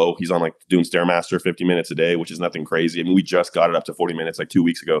is low. He's on like doing Stairmaster 50 minutes a day, which is nothing crazy. I mean, we just got it up to 40 minutes like 2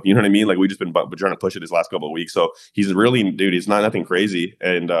 weeks ago. You know what I mean? Like we just been trying to push it this last couple of weeks. So he's really, dude. He's not nothing crazy,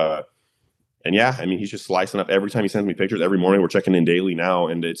 and yeah, I mean, he's just slicing up every time he sends me pictures. Every morning we're checking in daily now,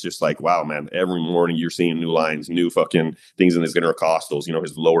 and it's just like, wow, man. Every morning you're seeing new lines, new fucking things in his intercostals.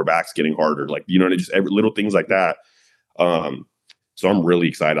 His lower back's getting harder. Like just every little things like that. Um, so I'm really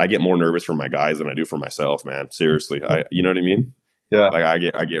excited. I get more nervous for my guys than I do for myself, man. Seriously, you know what I mean? Yeah.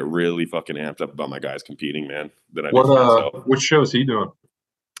 Like I get really fucking amped up about my guys competing, man, than I do for myself. Which show is he doing?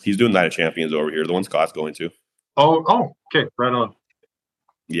 He's doing Night of Champions over here, the one Scott's going to. Oh, okay, right on.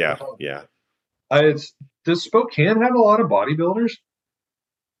 Yeah, yeah. It's Does Spokane have a lot of bodybuilders?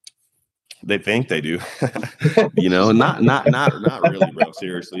 They think they do. Not really, bro.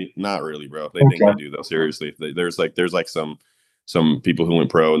 Seriously, not really, bro. They think they Okay. do though. Seriously, there's like some people who went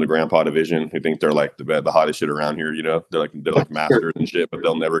pro in the grandpa division who think they're like the hottest shit around here. They're like masters and shit, but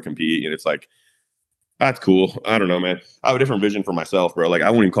they'll never compete. And it's like that's cool. I don't know, man. I have a different vision for myself, bro. Like I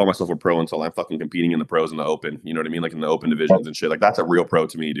won't even call myself a pro until I'm fucking competing in the pros in the open. You know what I mean? Like in the open divisions and shit. Like that's a real pro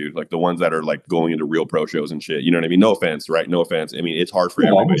to me, dude. Like the ones that are like going into real pro shows and shit. You know what I mean? No offense, right? No offense. I mean, it's hard for Yeah,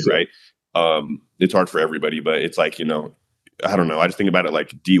 everybody, obviously. right? It's hard for everybody, but it's like, I don't know. I just think about it like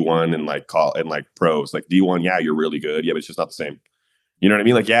D1 and like call and like pros. Like D1, yeah, you're really good. Yeah, but it's just not the same. You know what I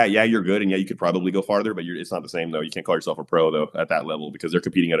mean? Like, yeah, you're good, and yeah, you could probably go farther, but it's not the same though. You can't call yourself a pro though at that level because they're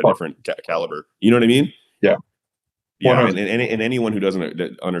competing at a Well, different caliber. You know what I mean? yeah, Yeah, and, 100. and anyone who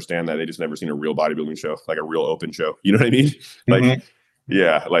doesn't understand that, they just never seen a real bodybuilding show, like a real open show. You know what I mean? Like, Mhm.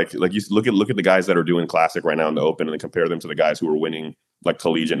 yeah, like you look at the guys that are doing classic right now in the open, and then compare them to the guys who are winning like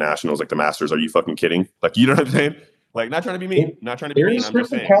collegiate nationals, like the Masters. Are you fucking kidding? Like, you know what I'm saying? Like, not trying to be mean, not trying to be mean. There's I'm just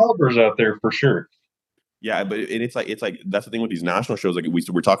certain saying. calibers out there for sure. Yeah, but it's like that's the thing with these national shows. Like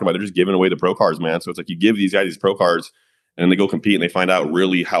we're talking about, they're just giving away the pro cards, man. So it's like you give these guys these pro cards, and they go compete, and they find out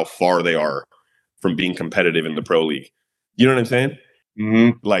really how far they are from being competitive in the pro league. You know what I'm saying?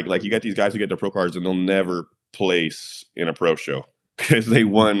 Mm-hmm. Like you got these guys who get their pro cards, and they'll never place in a pro show because they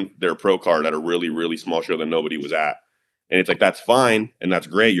won their pro card at a really small show that nobody was at. And it's like that's fine and that's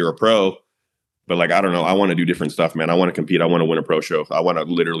great. You're a pro, but like I don't know. I want to do different stuff, man. I want to compete. I want to win a pro show. I want to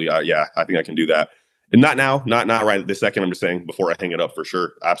literally, yeah, I think I can do that. And not now, not right this second. I'm just saying before I hang it up for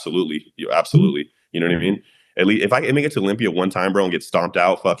sure. Absolutely, you absolutely. You know what I mean? At least if I can make it to Olympia one time, bro, and get stomped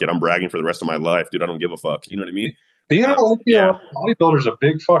out, fuck it. I'm bragging for the rest of my life, dude. I don't give a fuck. You know what I mean? Being an Yeah, Olympia bodybuilder is a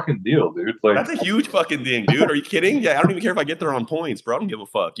big fucking deal, dude. Like, that's a huge fucking thing, dude. Are you kidding? Yeah, I don't even care if I get there on points, bro. I don't give a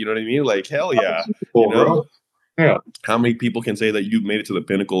fuck. You know what I mean? Like, hell yeah. You cool, know? bro. Yeah, How many people can say that you've made it to the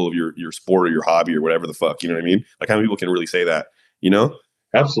pinnacle of your sport or your hobby or whatever the fuck? You know what I mean? Like, how many people can really say that? You know?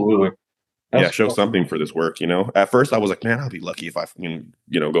 absolutely. Yeah, show Absolutely. something for this work, you know? At first, I was like, man, I'll be lucky if I can,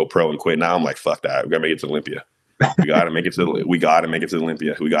 go pro and quit. Now I'm like, fuck that. We got to make it to Olympia. We got to make it to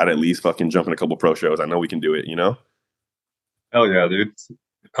Olympia. We got to at least fucking jump in a couple pro shows. I know we can do it, you know? Hell yeah, dude.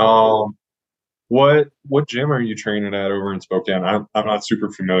 Um, what gym are you training at over in Spokane? I'm not super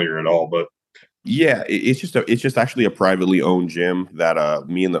familiar at all, but Yeah, it's just actually a privately owned gym that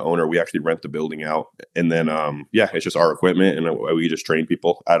me and the owner, we actually rent the building out, and then yeah, it's just our equipment, and we just train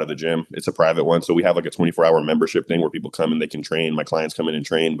people out of the gym. It's a private one, so we have like a 24-hour membership thing where people come and they can train. My clients come in and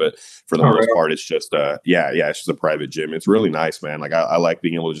train, but for the all right. most part, it's just yeah, it's just a private gym. It's really nice, man. Like I like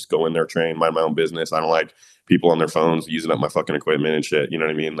being able to just go in there, train, mind my own business. I don't like people on their phones using up my fucking equipment and shit. You know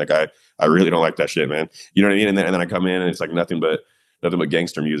what I mean? Like I really don't like that shit, man. You know what I mean? And then I come in and it's like nothing but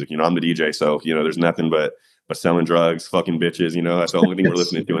gangster music. You know, I'm the DJ, so there's nothing but selling drugs, fucking bitches. You know, that's the only thing we're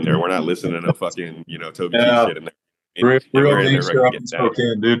listening to in there. We're not listening to no fucking Toby Keith Yeah, shit in there. And real we're gangster fucking up in getting down.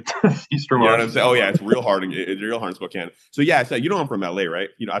 Spokane, dude. Eastern You know what I'm Washington. saying? Oh yeah, it's real hard. It's real hard in Spokane. So yeah, so you know I'm from LA, right?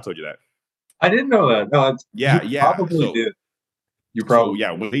 I told you that. I didn't know that. No, you Yeah. probably did. You So probably,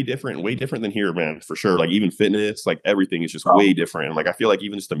 yeah, way different than here, man, for sure. Like even fitness, like everything is just way different. And like I feel like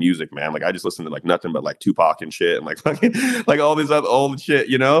even just the music, man. Like I just listen to like nothing but like Tupac and shit, and like fucking like all this other old shit,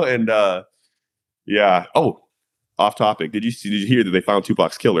 And yeah. Oh, off topic. Did you hear that they found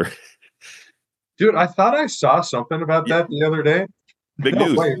Tupac's killer? dude. I thought I saw something about Yeah, that the other day. big No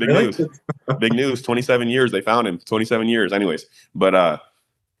news, way, big really? news, big news. 27 years they found him. 27 years, anyways. But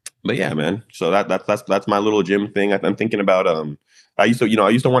yeah, man. So that's my little gym thing. I'm thinking about I used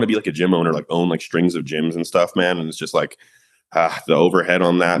to want to be like a gym owner, like own like strings of gyms and stuff, man. And it's just like the overhead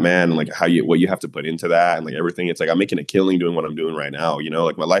on that, man, and like what you have to put into that and like everything. It's like I'm making a killing doing what I'm doing right now.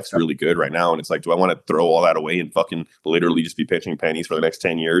 Like my life's really good right now, and it's like, do I want to throw all that away and fucking literally just be pitching pennies for the next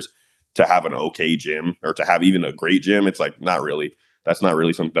 10 years to have an okay gym or to have even a great gym? It's like not really. That's not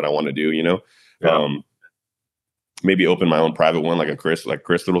really something that I want to do. Yeah. Um, maybe open my own private one, like a Chris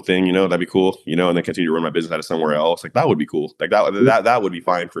little thing, that'd be cool, and then continue to run my business out of somewhere else. Like that would be cool. Like that would be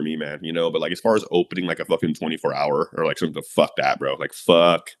fine for me, man. But like as far as opening like a fucking 24-hour or like something, fuck that, bro. Like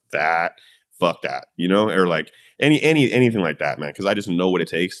fuck that, or like anything like that, man. Because I just know what it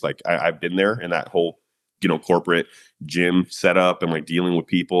takes. Like I've been there in that whole corporate gym setup and like dealing with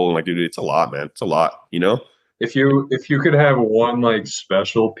people and like dude, it's a lot, man. It's a lot. If you could have one like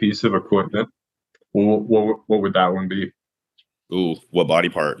special piece of equipment, what would that one be? Ooh, what body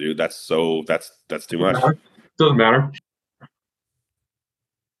part, dude? That's too Doesn't much. matter. Doesn't matter.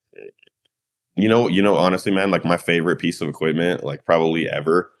 Honestly, man, like my favorite piece of equipment, like probably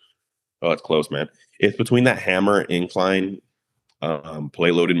ever. Oh, it's close, man. It's between that hammer incline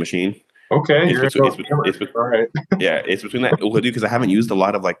plate loaded machine. Okay, It's you're between into hammer. All right. yeah, it's between that. Well, dude, because I haven't used a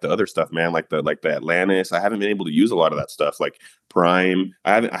lot of like the other stuff, man. Like the Atlantis. I haven't been able to use a lot of that stuff. Like Prime.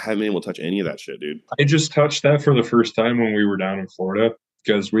 I haven't been able to touch any of that shit, dude. I just touched that for the first time when we were down in Florida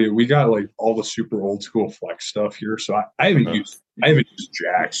because we got like all the super old school flex stuff here. So Uh-huh. I haven't used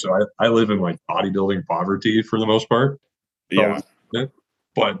jack. So I live in like bodybuilding poverty for the most part. Yeah. So,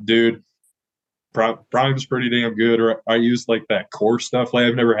 but dude, Prime's pretty damn good. Or I use like that core stuff. Like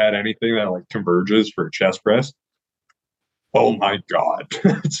I've never had anything that like converges for chest press. Oh my god,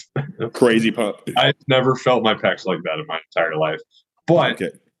 Crazy pump. I've never felt my pecs like that in my entire life. But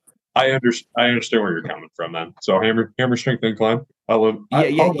Okay. I understand where you're coming from then. So hammer strength incline.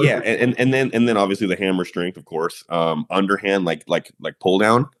 Yeah. And then obviously the hammer strength, of course. Underhand, like pull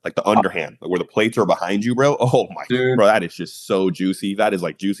down, like the underhand, like where the plates are behind you, bro. Oh my, dude, bro, that is just so juicy. That is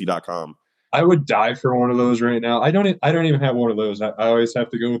like juicy.com. I would die for one of those right now. I don't even have one of those. I always have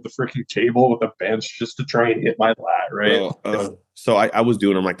to go with the freaking table with a bench just to try and hit my lat, right? Bro. So I was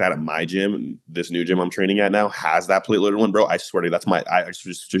doing them like that at my gym. And this new gym I'm training at now has that plate loaded one, bro. I swear to you, that's my. I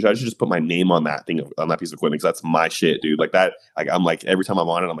should just put my name on that thing on that piece of equipment because that's my shit, dude. Like that. Like I'm like every time I'm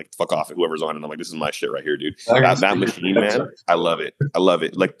on it, I'm like fuck off at whoever's on it. I'm like this is my shit right here, dude. I can That see machine, man. it. I love it. I love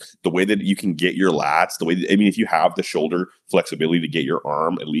it. Like the way that you can get your lats, the way that, I mean, if you have the shoulder flexibility to get your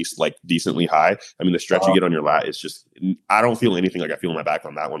arm at least like decently high, I mean, the stretch you Uh, get on your lat is just. I don't feel anything like I feel in my back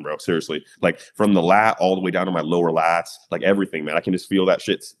on that one, bro. Seriously, like from the lat all the way down to my lower lats, like everything, man. I can just feel that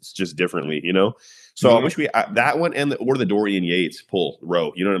shit just differently, you know. So I mhm. wish we that one and or the Dorian Yates pull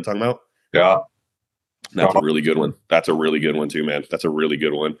row. You know what I'm talking about? Yeah. That's a Uh, really good one. That's a really good one too, man. That's a really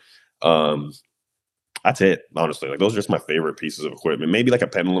good one. Um, that's it, honestly. Like those are just my favorite pieces of equipment. Maybe like a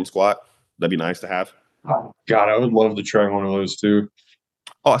pendulum squat. That'd be nice to have. God, I would love to try one of those too.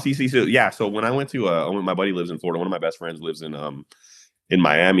 Oh, see, so yeah. So when I went to, my buddy lives in Florida. One of my best friends lives in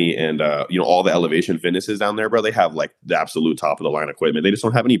Miami, and all the elevation fitnesses down there, bro. They have like the absolute top of the line equipment. They just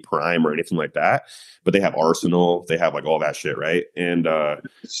don't have any prime or anything like that, but they have Arsenal. They have like all that shit, right? And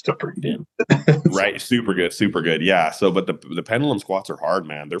It's still pretty damn. right, super good, yeah. So, but the pendulum squats are hard,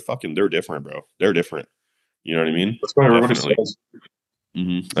 man. They're different, bro. They're different. You know what I mean? That's what everybody Definitely. says.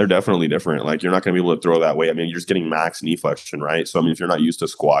 They're definitely different. Like you're not going to be able to throw that weight. I mean, you're just getting max knee flexion, right? So I mean, if you're not used to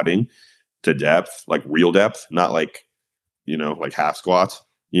squatting to depth, like real depth, not like like half squats.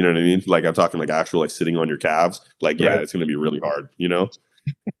 You know what I mean? Like I'm talking like actual like sitting on your calves. Like yeah, Right. it's gonna be really hard. You know?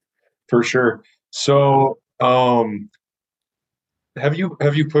 For sure. Yeah. So, have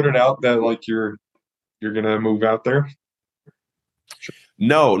you put it out that like you're gonna move out there?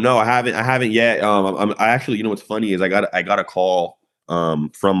 No, I haven't yet. I actually, what's funny is I got a call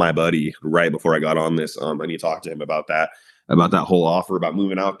from my buddy right before I got on this. I need to talk to him about that whole offer about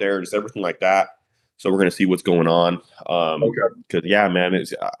moving out there, just everything like that. So we're gonna see what's going on. Okay. Because yeah, man,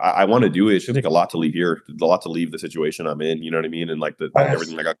 I want to do it. It's gonna take a lot to leave here, a lot to leave the situation I'm in. You know what I mean? And like the I,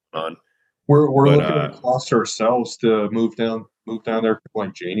 everything I got going on. we're But looking at cost ourselves to move down there for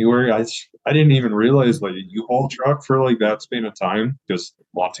like January. I didn't even realize like a U-Haul truck for like that span of time because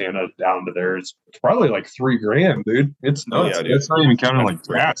Montana down to there it's probably like 3 grand, dude. It's oh nuts. yeah, dude, That's not even counting that's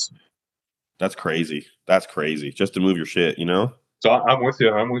like crazy. gas. That's crazy. That's crazy. Just to move your shit, you know? So I'm with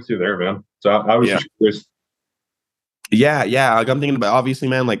you. I'm with you there, man. So I was Yeah. just curious. Yeah, yeah. Like I'm thinking about obviously,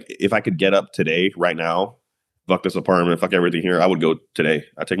 man, like if I could get up today, right now, fuck this apartment, fuck everything here, I would go today.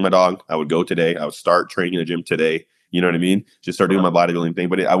 I'd take my dog, I would go today, I would start training in the gym today. You know what I mean? Just start doing my bodybuilding thing.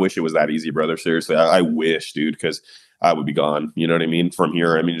 But I wish it was that easy, brother. Seriously. I wish, dude, because I would be gone. You know what I mean? From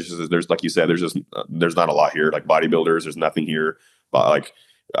here. I mean, it's just there's like you said, there's not a lot here. Like bodybuilders, there's nothing here. But like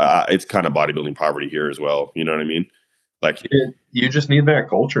it's kind of bodybuilding poverty here as well. You know what I mean? Like You just need that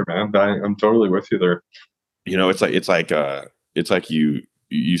culture, man. I'm totally with you there. it's like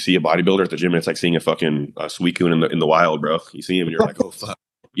you see a bodybuilder at the gym and it's like seeing a fucking Suicune in the wild, bro. You see him and you're like, oh fuck.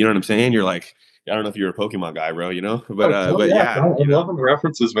 You know what I'm saying? You're like, I don't know if you're a Pokemon guy, bro, but Oh but yeah, yeah, I'm loving the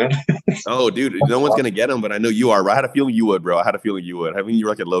references, man. oh dude, no one's gonna get him, but I know you are, bro. I had a feeling you would, bro. I had a feeling you would. I mean, you're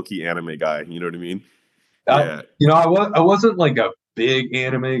like a low key anime guy. You know what I mean? I, Yeah. I wasn't like a big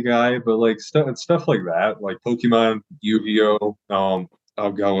anime guy, but like stuff like that, like Pokemon, Yu-Gi-Oh. Oh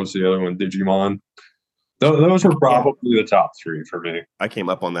God, what's the other one? Digimon. Those are Yeah. probably the top three for me. I came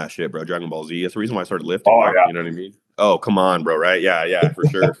up on that shit, bro. Dragon Ball Z. That's the reason why I started lifting, Oh bro. yeah, You know what I mean? Oh, come on, bro. Right? Yeah, yeah, for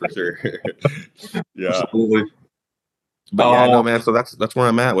sure, for sure. Yeah. absolutely. But yeah, Uh, no, man. So that's where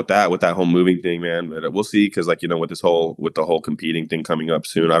I'm at with that whole moving thing, man. But we'll see, because like with the whole competing thing coming up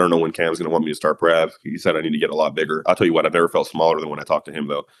soon. I don't know when Cam's gonna want me to start prep. He said I need to get a lot bigger. I'll tell you what, I've never felt smaller than when I talked to him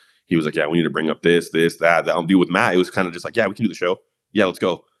though. He was like, yeah, we need to bring up this, that. I'll do with Matt. It was kind of just like, yeah, we can do the show. Yeah, let's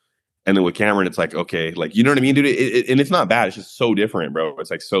go. And then with Cameron, it's like, okay, like you know what I mean, dude. And it's not bad. It's just so different, bro.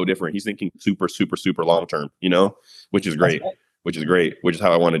 It's like so different. He's thinking super, super, super long term, which is that's great, which is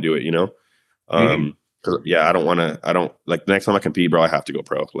how I want to do it. mhm. 'Cause, yeah, I don't like the next time I compete, bro. I have to go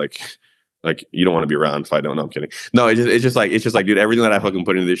pro. Like you don't want to be around if I don't. No, I'm kidding. No, it's just like, dude, everything that I fucking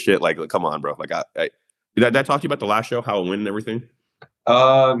put into this shit, like come on, bro. Like did I talk to you about the last show, how I win and everything?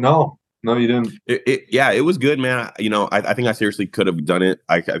 No, no, you didn't. Yeah, it was good, man. I think I seriously could have done it.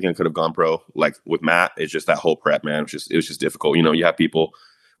 I think I could have gone pro. Like with Matt, it's just that whole prep, man. It was just difficult. You have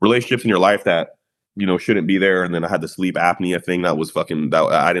relationships in your life that shouldn't be there. And then I had the sleep apnea thing that was fucking that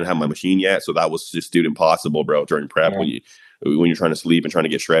I didn't have my machine yet, so that was just dude impossible, bro. During prep Yeah. when you're trying to sleep and trying to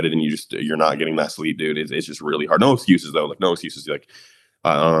get shredded and you're not getting that sleep, dude. It's just really hard. No excuses though. Like no excuses. Like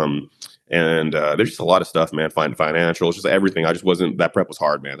and there's just a lot of stuff, man. Financial, just everything. I just wasn't. That prep was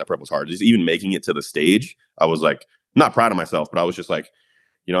hard, man. That prep was hard. Just even making it to the stage, I was like not proud of myself, but I was just like,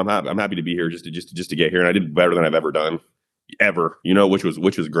 I'm happy to be here just to get here, and I did better than I've ever done, ever. Which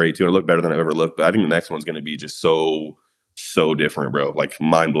was great too. And I looked better than I've ever looked. But I think the next one's going to be just so so different, bro. Like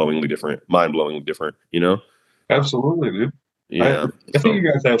mind-blowingly different. Mind-blowingly different, you know? Absolutely, dude. I, Yeah. I think So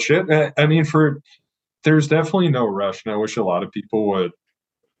you got that shit. I mean, there's definitely no rush, and I wish a lot of people would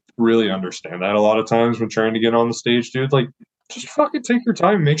really understand that a lot of times when trying to get on the stage, dude. Like, just fucking take your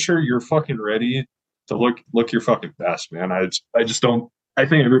time, make sure you're fucking ready to look your fucking best, man. I just don't. I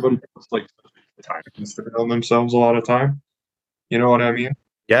think everybody puts like time constraint on themselves a lot of time. You know what I mean?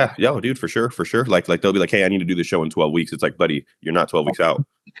 yeah, yeah, dude, for sure, for sure. Like they'll be like, hey, I need to do this show in 12 weeks. It's like, buddy, you're not 12 weeks out.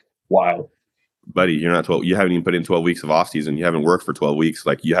 Wild. Buddy, you're not 12. You haven't even put in 12 weeks of off season. You haven't worked for 12 weeks.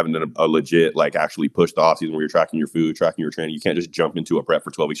 Like you haven't done a legit, like actually pushed the off season where you're tracking your food, tracking your training. You can't just jump into a prep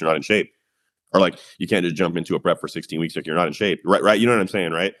for 12 weeks. You're not in shape. Or like you can't just jump into a prep for 16 weeks if you're not in shape. Right, right. You know what I'm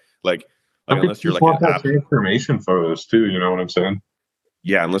saying, right? Like Some people unless you're just like an want that app, transformation photos too. You know what I'm saying?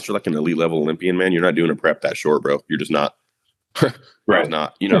 yeah, unless you're like an elite level Olympian, man, you're not doing a prep that short, bro. You're just not. You're just Right.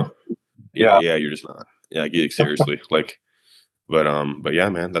 not, you know. Yeah, Yeah. yeah, you're just not. Yeah, get it seriously. But yeah,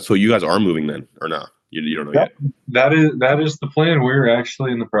 man. That's what you guys are moving then, or not? You don't know Yep. yet. That is the plan. We're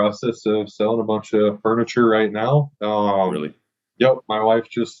actually in the process of selling a bunch of furniture right now. Really? Yep, my wife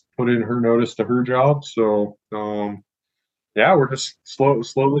just put in her notice to her job, so yeah, we're just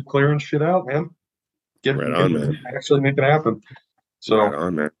slowly clearing shit out, man. Right on, Getting man. actually make it happen. Right So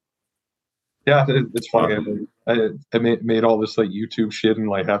on, man. yeah, it's funny. Awesome. I made all this like YouTube shit and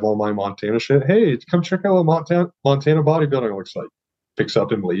like have all my Montana shit. Hey, come check out what Montana bodybuilding looks like. Picks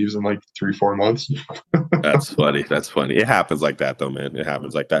up and leaves in like 3-4 months. That's funny. That's funny. It happens like that, though, man. It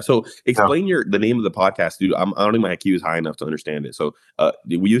happens like that. So, Yeah, explain the name of the podcast, dude. I don't think my IQ is high enough to understand it. So,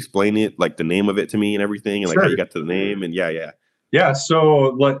 will you explain it, like the name of it to me and everything, and like how you sure. got to the name? And yeah, yeah, Yeah,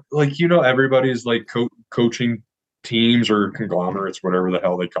 so like everybody's like coaching teams or conglomerates, whatever the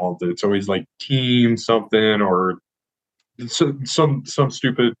hell they call it. It's always like team something or some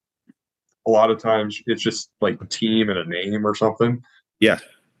stupid. A lot of times it's just like team and a name or something. yeah.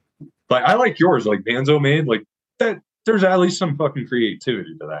 But I like yours, like Manzo made like that. There's at least some fucking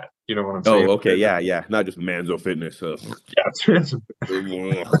creativity to that. You know what I'm saying? Oh, okay, yeah, yeah. Not just Manzo Fitness. Yeah,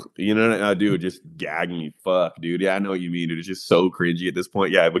 You know, dude, just gag me, fuck, dude. Yeah, I know what you mean, dude. It's just so cringy at this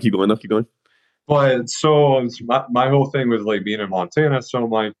point. Yeah, but keep going, though. Keep going. but so it's my whole thing was like being in Montana. So I'm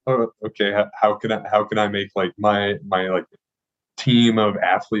like, oh, okay, how can I make like my like team of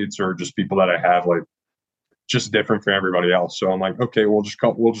athletes or just people that I have like just different from everybody else. So I'm like, okay, we'll just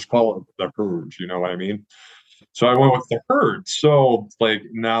call it the herd. You know what I mean? So I went with the herd. So like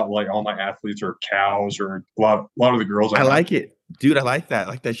now, like all my athletes are cows, or a lot of the girls I I have. like it, dude. I like that. I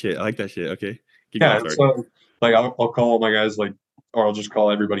like that shit. I like that shit. Okay, keep Yeah, going. and Sorry. so like I'll call my guys like, or I'll just call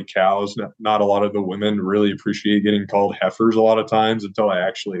everybody cows. Not a lot of the women really appreciate getting called heifers a lot of times until I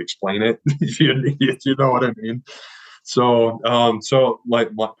actually explain it. If you know what I mean. So like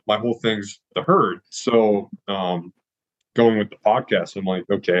my whole thing's the herd. So going with the podcast, I'm like,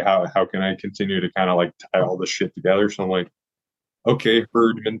 okay, how can I continue to kind of like tie all this shit together? So I'm like, okay,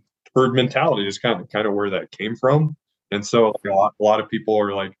 herd mentality is kind of where that came from. And so like, a lot of people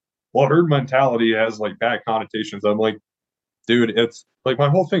are like, well, herd mentality has like bad connotations. I'm like, dude, it's like my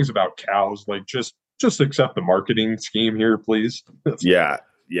whole thing's about cows. Like just accept the marketing scheme here, please. Yeah,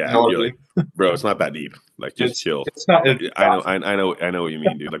 You yeah. know what I You're like, mean? bro, it's not that deep. Like, just It's chill. it's not Like, it's I know, not. I know what you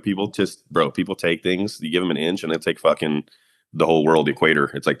mean, dude. Like, people just, bro, people take things. You give them an inch, and they take fucking the whole world equator.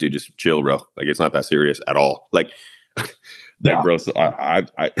 It's like, dude, just chill, bro. Like, it's not that serious at all. Like, Yeah. bro. So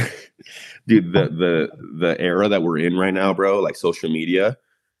dude, the era that we're in right now, bro. Like, social media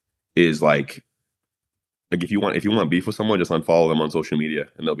is like if you want beef with someone, just unfollow them on social media,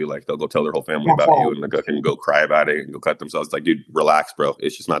 and they'll go tell their whole family Don't about you, follow. and like I can go cry about it and go cut themselves. It's like, dude, relax, bro.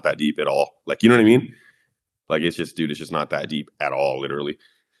 It's just not that deep at all. Like, you know what I mean? Like, it's just, dude, it's just not that deep at all, literally.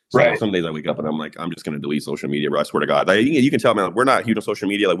 So Right. some days I wake up and I'm like, I'm just gonna delete social media, bro. I swear to God. Like, you can tell, man, like, we're not huge on social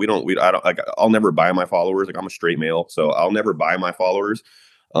media. Like, I don't like. I'll never buy my followers. Like, I'm a straight male, so I'll never buy my followers.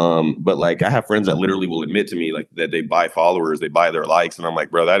 But like, I have friends that literally will admit to me like that they buy followers, they buy their likes, and I'm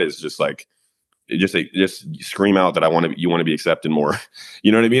like, bro, that is just like just scream out that you want to be accepted more.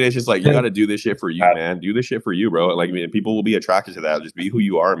 You know what I mean? It's just like, you got to do this shit for you, man. Do this shit for you, bro. Like, I mean, people will be attracted to that. Just be who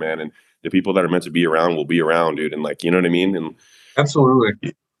you are, man. And the people that are meant to be around will be around, dude. And like, you know what I mean? And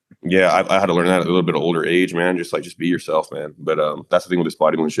Absolutely. yeah, I had to learn that at a little bit of older age, man. Just be yourself, man. But that's the thing with this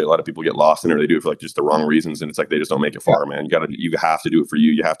bodybuilding shit. A lot of people get lost in it, or they do it for like just the wrong reasons, and it's like they just don't make it Yeah, far, man. You have to do it for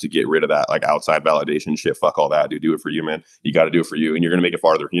you. You have to get rid of that like outside validation shit. Fuck all that, dude. Do it for you, man. You got to do it for you, and you're gonna make it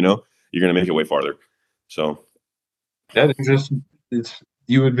farther. You know, you're gonna make it way farther. So yeah. It's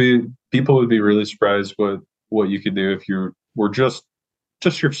you would be people would be really surprised what you could do if you were just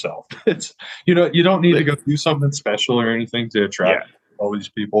yourself. It's you don't need to go do something special or anything to yeah, attract all these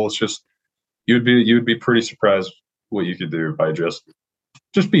people. It's just you would be pretty surprised what you could do by just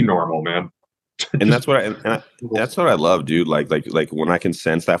be normal, man. And Just that's that's what I love, dude. Like when I can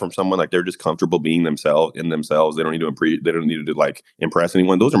sense that from someone, like they're just comfortable being themselves. They don't need to they don't need to like impress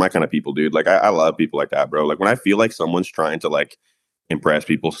anyone. Those are my kind of people, dude. Like I love people like that, bro. Like when I feel like someone's trying to like impress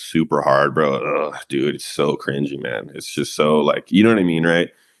people super hard, bro. Ugh, dude, it's so cringy, man. It's just so like, you know what I mean, right?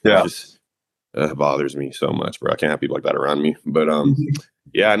 It's yeah. just bothers me so much, bro. I can't have people like that around me. But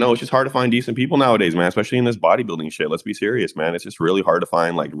yeah, no, it's just hard to find decent people nowadays, man. Especially in this bodybuilding shit. Let's be serious, man. It's just really hard to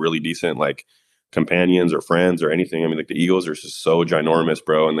find like really decent like companions or friends or anything. I mean, like the egos are just so ginormous,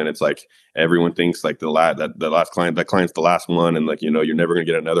 bro. And then it's like everyone thinks like the last client, that client's the last one, and like you're never gonna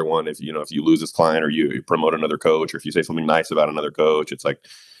get another one if if you lose this client or you promote another coach or if you say something nice about another coach. It's like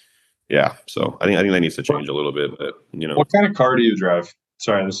yeah. So I think that needs to What, change a little bit, but what kind of car do you drive?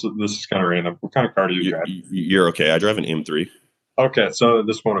 Sorry, this is kind of random. What kind of car do you drive? you're okay. I drive an M3. Okay, so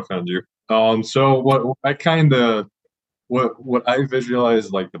this won't offend you. So what I kind of what I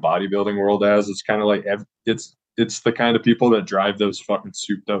visualize like the bodybuilding world as, it's kind of like it's the kind of people that drive those fucking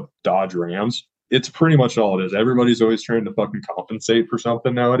souped up Dodge Rams. It's pretty much all it is. Everybody's always trying to fucking compensate for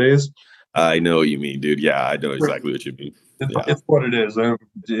something nowadays. I know what you mean, dude. Yeah, I know exactly what you mean. Yeah. It's what it is.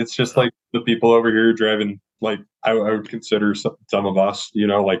 It's just like the people over here driving, like I would consider some of us,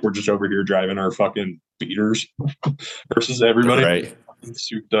 like we're just over here driving our fucking beaters versus everybody Right.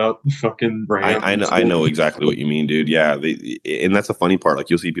 souped up fucking I Rams. know exactly what you mean, dude. Yeah, and that's the funny part. Like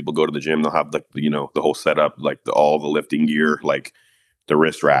you'll see people go to the gym, they'll have like the whole setup, like all the lifting gear, like the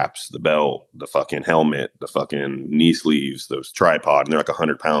wrist wraps, the belt, the fucking helmet, the fucking knee sleeves, those tripod, and they're like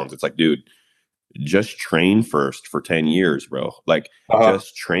 100 pounds. It's like, dude, just train first for 10 years, bro. Like Uh,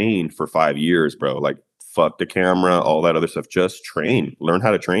 just train for 5 years, bro. Like fuck the camera, all that other stuff. Just train, learn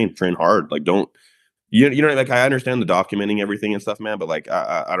how to train hard. Like don't like I understand the documenting everything and stuff, man, but like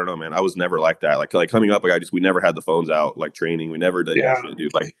I don't know, man. I was never like that. Like coming up, like we never had the phones out, like training. We never did that yeah. shit,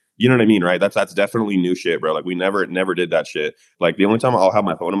 dude. Like you know what I mean, right? That's definitely new shit, bro. Like we never did that shit. Like the only time I'll have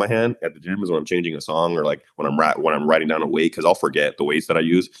my phone in my hand at the gym is when I'm changing a song or like when I'm writing down a weight because I'll forget the weights that I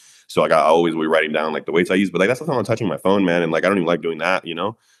use. So like I always will be writing down like the weights I use, but like that's the time I'm touching my phone, man. And like I don't even like doing that.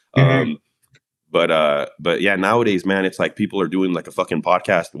 Mhm. Um, but yeah, nowadays, man, it's like people are doing like a fucking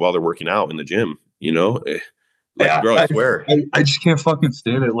podcast while they're working out in the gym. Like, Yeah, bro, I swear. I just can't fucking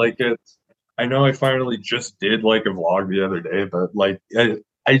stand it. Like I know I finally just did like a vlog the other day, but like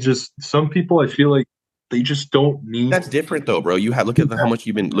I just some people I feel like they just don't need That's different though, bro. You have look at how much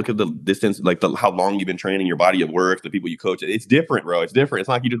you've been look at the distance, like how long you've been training your body of work, the people you coach. It's different, bro. It's different. It's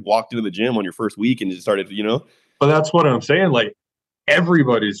not like you just walked into the gym on your first week and just started. But that's what I'm saying. Like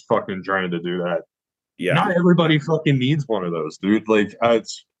everybody's fucking trying to do that. Yeah. Not everybody fucking needs one of those, dude. Like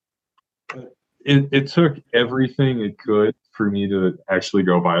it took everything it could for me to actually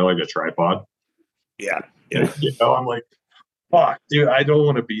go buy like a tripod. Yeah. Yeah. I'm like, fuck, dude, I don't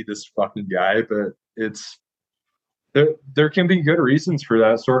want to be this fucking guy, but it's there can be good reasons for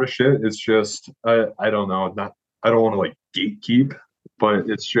that sort of shit. It's just I don't know, not I don't want to like gatekeep, but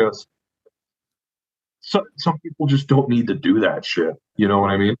it's just some people just don't need to do that shit. You know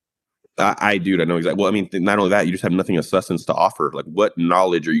what I mean? Dude, I know exactly. Well, I mean, not only that, you just have nothing of substance to offer. Like, what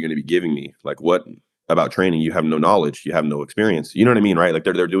knowledge are you going to be giving me? Like, what about training? You have no knowledge. You have no experience. You know what I mean, right? Like,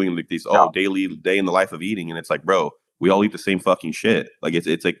 they're doing like these Yeah. daily day in the life of eating, and it's like, bro, we all eat the same fucking shit. Like,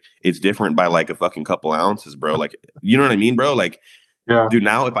 it's like it's different by like a fucking couple ounces, bro. Like, you know what I mean, bro? Like, Yeah. dude,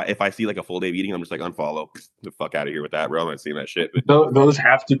 now if I see like a full day of eating, I'm just like unfollow the fuck out of here with that, bro. I'm not seeing that shit. But Those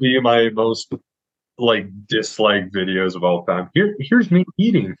have to be my most like disliked videos of all time. Here's me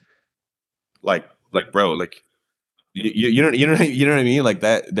eating. bro, like you know what I mean? Like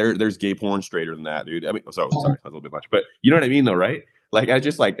that there's gay porn straighter than that, dude. I mean, so sorry, that's a little bit much, but you know what I mean though, right? Like I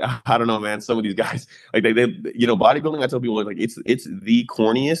just like I don't know, man. Some of these guys, like they bodybuilding. I tell people like it's the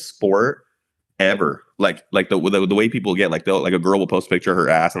corniest sport ever. Like the way people get like they'll like a girl will post a picture of her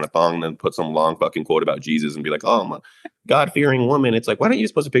ass in a thong and then put some long fucking quote about Jesus and be like, oh, I'm a God fearing woman. It's like why don't you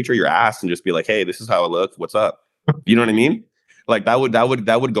just post a picture of your ass and just be like, hey, this is how I look. What's up? You know what I mean? Like that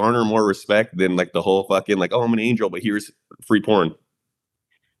would garner more respect than like the whole fucking like, oh, I'm an angel, but here's free porn.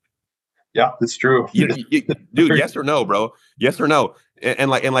 Yeah, it's true. Dude, yes or no, bro? Yes or no?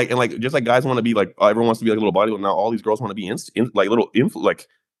 And just like guys want to be like everyone wants to be like a little bodybuilder now. All these girls want to be like little like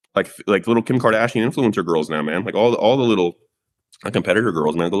little Kim Kardashian influencer girls now, man. Like all the little competitor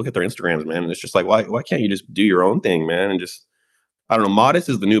girls, man. Go look at their Instagrams, man. And it's just like why can't you just do your own thing, man? And just I don't know. Modest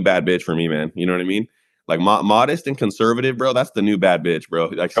is the new bad bitch for me, man. You know what I mean? Like modest and conservative, bro. That's the new bad bitch, bro.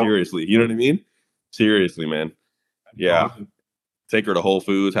 Like seriously, you know what I mean? Seriously, man. Yeah. Take her to Whole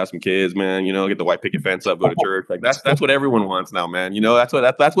Foods, have some kids, man. Get the white picket fence up, go to church. Like that's what everyone wants now, man. That's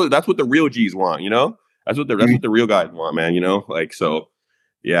what the real G's want. That's what the real guys want, man. You know, like so.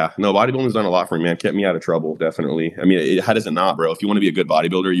 Yeah, no, bodybuilding's done a lot for me, man. Kept me out of trouble, definitely. I mean, how does it not, bro? If you want to be a good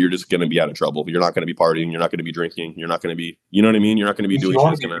bodybuilder, you're just gonna be out of trouble. You're not gonna be partying. You're not gonna be drinking. You're not gonna be, you know what I mean? You're not gonna be If you doing shit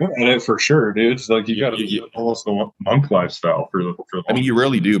want that's to be gonna. good at it, for sure, dude. It's like you You, got to you, be you, almost the monk lifestyle for I long. mean, you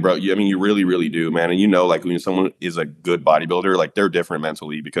really do, bro. I mean, you really, really do, man. And you know, like when someone is a good bodybuilder, like they're different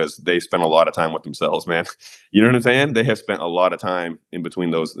mentally because they spend a lot of time with themselves, man. You know what I'm saying? They have spent a lot of time in between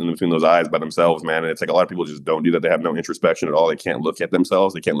those eyes by themselves, man. And it's like a lot of people just don't do that. They have no introspection at all. They can't look at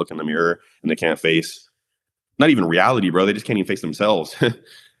themselves. They can't look in the mirror, and they can't face not even reality, bro. They just can't even face themselves.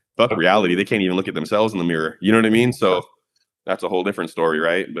 Fuck reality. They can't even look at themselves in the mirror. You know what I mean? So that's a whole different story,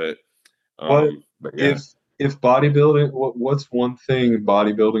 right? But But yeah. if bodybuilding, what's one thing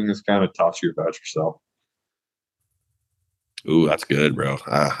bodybuilding has kind of taught you about yourself? Ooh, that's good, bro.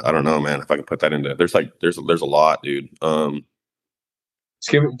 I don't know, man. If I can put that into there's a lot, dude. Just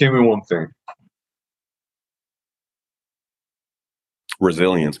give me one thing.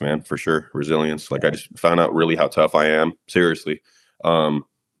 Resilience, man, for sure. Resilience. Like I just found out really how tough I am. Seriously. Um,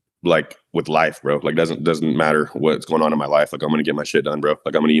 like with life, bro. Like doesn't matter what's going on in my life. Like I'm gonna get my shit done, bro.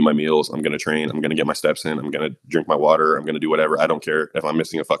 Like I'm gonna eat my meals. I'm gonna train. I'm gonna get my steps in. I'm gonna drink my water. I'm gonna do whatever. I don't care if I'm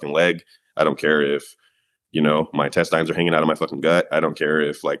missing a fucking leg. I don't care if my intestines are hanging out of my fucking gut. I don't care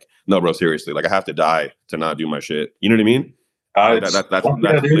if like no, bro. Seriously, like I have to die to not do my shit. You know what I mean? Like It's yeah, that's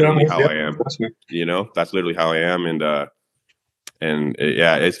dude. literally how Yeah, I am. trust me. That's literally how I am.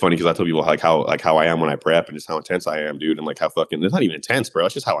 Yeah, it's funny because I tell people like how I am when I prep and just how intense I am, dude, and like how fucking it's not even intense, bro.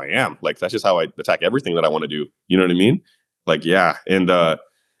 It's just how I am. Like that's just how I attack everything that I want to do. You know what I mean? Like yeah, and I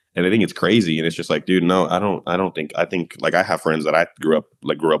think it's crazy, and it's just like, dude, no, I don't think I think like I have friends that I grew up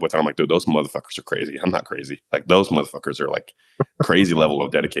with, and I'm like, dude, those motherfuckers are crazy. I'm not crazy. Like those motherfuckers are like crazy level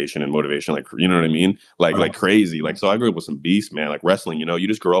of dedication and motivation. Like you know what I mean? Like crazy. Like so I grew up with some beasts, man. Like wrestling, you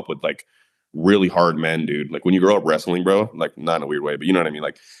just grow up with like really hard men, dude. Like when you grow up wrestling, bro, like not in a weird way, but you know what I mean?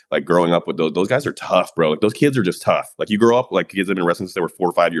 Like growing up with those guys are tough, bro. Like those kids are just tough. Like you grow up like kids that have been wrestling since they were 4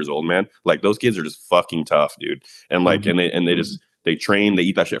 or 5 years old, man. Like those kids are just fucking tough, dude. And like Mhm. and they train, they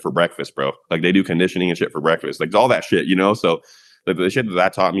eat that shit for breakfast, bro. Like they do conditioning and shit for breakfast. Like all that shit. So the shit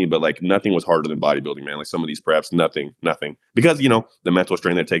that taught me, but like nothing was harder than bodybuilding, man. Like some of these preps, nothing. Because the mental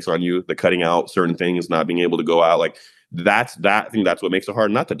strain that it takes on you, the cutting out certain things, not being able to go out, like I think that's what makes it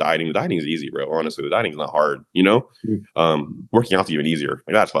hard. Not the dieting. The dieting is easy, bro. Honestly, the dieting is not hard. Working out's even easier.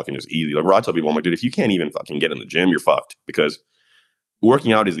 Like that's fucking just easy. Like I tell people, I'm like, dude, if you can't even fucking get in the gym, you're fucked because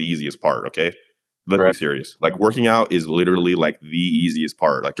working out is the easiest part, okay? Let's be Right. serious. Like working out is literally like the easiest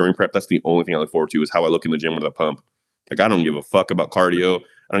part. Like during prep, that's the only thing I look forward to is how I look in the gym with a pump. Like I don't give a fuck about cardio.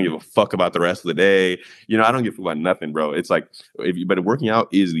 I don't give a fuck about the rest of the day. I don't give a fuck about nothing, bro. It's like but working out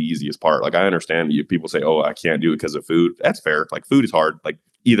is the easiest part. Like I understand people say, "Oh, I can't do it because of food." That's fair. Like food is hard. Like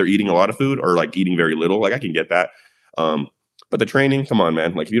either eating a lot of food or like eating very little. Like I can get that. Um, but the training, come on,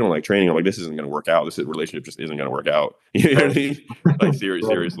 man. Like if you don't like training, I'm like this isn't going to work out. This relationship just isn't going to work out. You know what I mean? Like Right.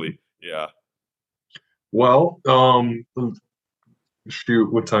 seriously, yeah. Well,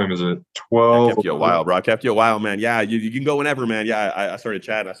 shoot, what time is it? I 12. kept you a while, bro. I kept you a while, man. Yeah, you can go whenever, man. Yeah, I started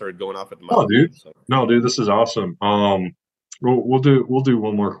chatting. I started going off at the Oh, mouth, man. dude. So No, dude, this is awesome. We'll do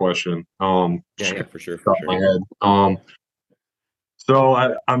one more question. yeah, Just yeah, for sure, for top of sure. my head. So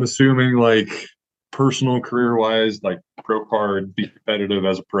I'm assuming like personal career wise, like pro card, be competitive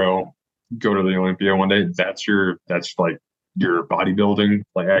as a pro, go to the Olympia one day. That's like your bodybuilding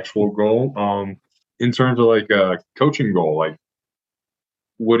like actual goal. In terms of like a coaching goal, like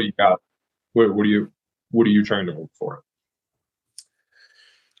what do you got? What are you trying to look for?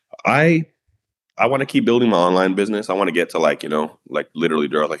 I I want to keep building my online business. I want to get to like literally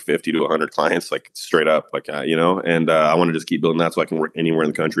draw like 50 to 100 clients, like straight up, and I want to just keep building that so I can work anywhere in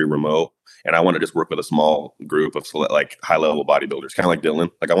the country, remote. And I want to just work with a small group of like high level bodybuilders, kind of like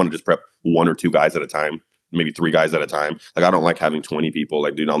Dylan. Like I want to just prep one or two guys at a time, maybe three guys at a time. Like I don't like having 20 people.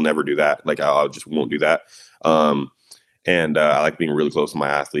 Like, dude, I'll never do that. Like I'll just won't do that. Um, and I like being really close to my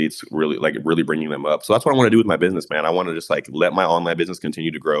athletes, really bringing them up. So that's what I want to do with my business, man. I want to just like let my online business continue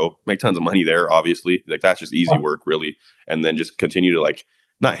to grow, make tons of money there. Obviously, like that's just easy work, really, and then just continue to like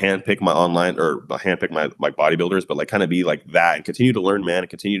not handpick my online or handpick my bodybuilders, but like kind of be like that and continue to learn, man, and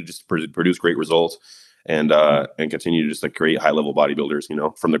continue to just produce great results and continue to just like create high level bodybuilders,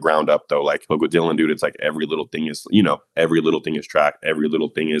 from the ground up though. Like look with Dylan, dude, it's like every little thing is tracked, every little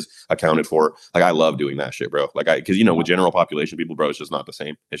thing is accounted for. Like I love doing that shit, bro. Like because with general population people, bro, it's just not the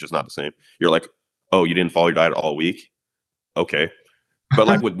same. It's just not the same. You're like, oh, you didn't follow your diet all week? Okay. But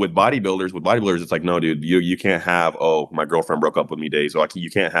like with bodybuilders, it's like, no, dude, you can't have, oh, my girlfriend broke up with me days. You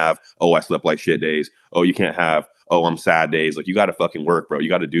can't have, oh, I slept like shit days. Oh, you can't have, oh, I'm sad days. Like, you got to fucking work, bro. You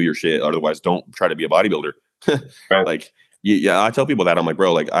got to do your shit. Otherwise, don't try to be a bodybuilder. Right. Like, yeah, I tell people that. I'm like,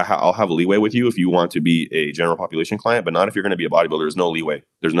 bro, like, I'll have a leeway with you if you want to be a general population client, but not if you're going to be a bodybuilder. There's no leeway.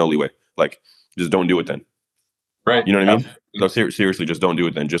 There's no leeway. Like, just don't do it then. Right. You know what I Yeah. mean? So seriously, just don't do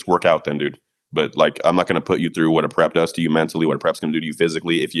it then. Just work out then, dude. But like, I'm not going to put you through what a prep does to you mentally, what a prep's going to do to you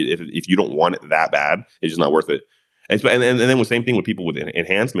physically. If you don't want it that bad, it's just not worth it. And then the same thing with people with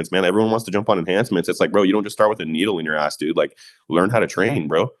enhancements, man. Everyone wants to jump on enhancements. It's like, bro, you don't just start with a needle in your ass, dude. Like, learn how to train,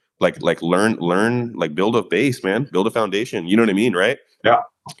 bro. Like learn, like build a base, man. Build a foundation. You know what I mean, right? Yeah.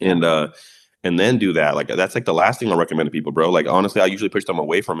 And and then do that. Like, that's like the last thing I recommend to people, bro. Like, honestly, I usually push them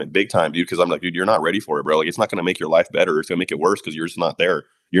away from it big time, dude, because I'm like, dude, you're not ready for it, bro. Like, it's not going to make your life better. It's going to make it worse because you're just not there.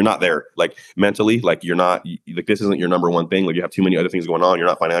 You're not there. Like, mentally, like, you're not, like, this isn't your number one thing. Like, you have too many other things going on. You're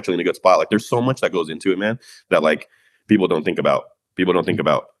not financially in a good spot. Like, there's so much that goes into it, man, that like people don't think about. People don't think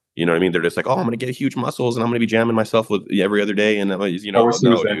about. You know what I mean? They're just like, oh, I'm going to get huge muscles and I'm going to be jamming myself with every other day. And, Course, it was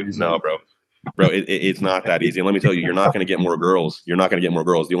no, that dude, easy. no, bro, it's not that easy. And let me tell you, you're not going to get more girls. You're not going to get more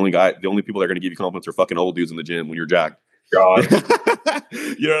girls. The only people that are going to give you compliments are fucking old dudes in the gym when you're jacked. You God. know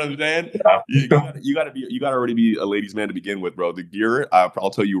what I'm saying? Yeah. You gotta already be a ladies' man to begin with, bro. The gear, I'll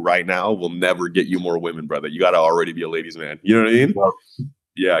tell you right now, will never get you more women, brother. You gotta already be a ladies' man. You know what I mean?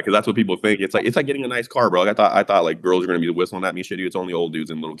 Yeah, because that's what people think. It's like getting a nice car, bro. Like, I thought like girls are gonna be whistling at me, shit. Dude, it's only old dudes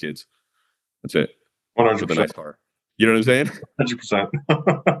and little kids. That's it. With a 100%. nice car. You know what I'm saying? 100%.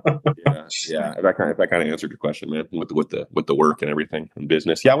 Yeah. That kind of answered your question, man. With the work and everything and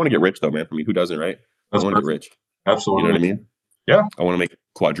business. Yeah, I want to get rich though, man. I mean, who doesn't, right? I That's want to get perfect. rich. You know what I Absolutely. mean? Yeah. I want to make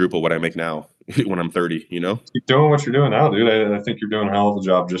quadruple what I make now when I'm 30. You know? Keep doing what you're doing now, dude. I think you're doing a hell of a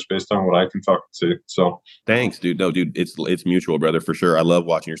job just based on what I can fucking see. So, Thanks, dude. No, dude, it's mutual, brother, for sure. I love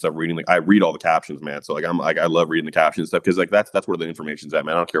watching your stuff, reading. Like, I read all the captions, man. So like, I love reading the captions stuff because like that's where the information's at,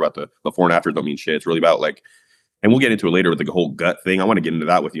 man. I don't care about the before and afters. Don't mean shit. It's really about like, and we'll get into it later with like the whole gut thing. I want to get into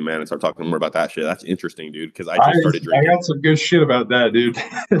that with you, man, and start talking more about that shit. That's interesting, dude. Because I I just started I drinking. got some good shit about that, dude.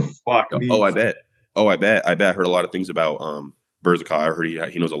 Fuck Oh, me. I bet. Oh, I bet. I bet. I heard a lot of things about Berzacai. I heard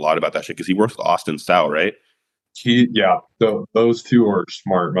he knows a lot about that shit because he works with Austin Style, right? Yeah, those two are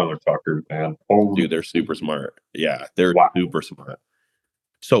smart motherfuckers, man. Holy Dude, they're super smart. Yeah, they're wow. super smart.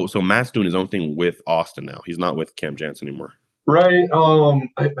 So Matt's doing his own thing with Austin now. He's not with Cam Jansen anymore. Right.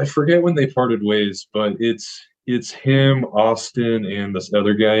 I forget when they parted ways, but it's him, Austin, and this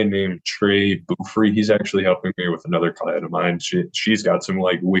other guy named Trey Bufree. He's actually helping me with another client of mine. She's got some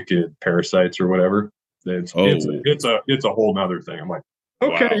like wicked parasites or whatever. Oh, It's a whole nother thing. I'm like,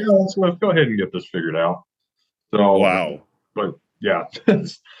 okay, yeah, wow. let's go ahead and get this figured out. So, Wow. but yeah,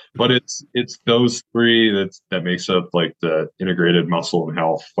 but it's those three that makes up like the integrated muscle and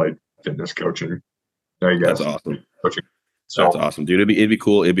health like fitness coaching, I That's guess. awesome. Coaching. That's So awesome, dude. It'd be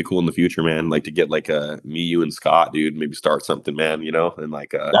cool. It'd be cool in the future, man. Like to get like me, you, and Scott, dude. Maybe start something, man. You know, and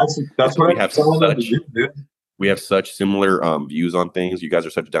like that's what we I'm have telling them to such do, dude. we have such similar views on things. You guys are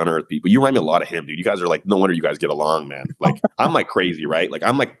such down to earth people. You remind me a lot of him, dude. You guys are like, no wonder you guys get along, man. Like I'm like crazy, right? Like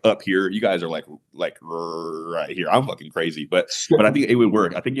I'm like up here. You guys are like right here. I'm fucking crazy, but I think it would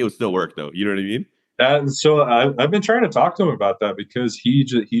work. I think it would still work though. You know what I mean? So I've been trying to talk to him about that because he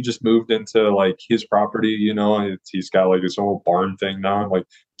just moved into like his property, and he's got like this whole barn thing now. I'm like,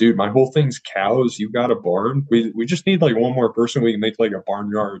 dude, my whole thing's cows. You got a barn. We just need like one more person. We can make like a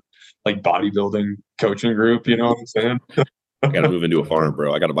barnyard like bodybuilding coaching group. You know what I'm saying? I gotta move into a farm,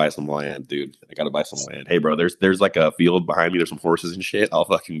 bro. I gotta buy some land, dude. I gotta buy some land. Hey, bro, there's like a field behind me. There's some horses and shit. I'll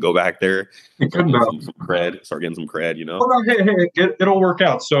fucking go back there, Good start getting enough. some cred, start getting some cred. You know? Oh no, hey, it'll work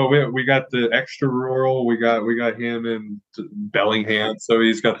out. So we got the extra rural. We got him in Bellingham. So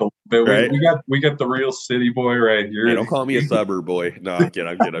he's got the but Right? we got the real city boy right Hey, here. don't call me a suburb boy. No, I'm kidding.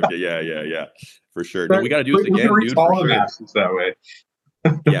 I'm kidding. I'm kidding. Yeah. For sure. No, Right, we got to do this we can again, reach dude. For all the sure. masses that way.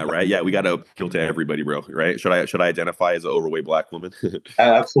 Yeah, right. Yeah, we got to appeal to everybody, bro. Right? Should I identify as an overweight black woman?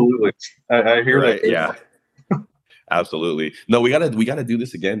 Absolutely, I hear that. Right? Yeah, absolutely. No, we gotta do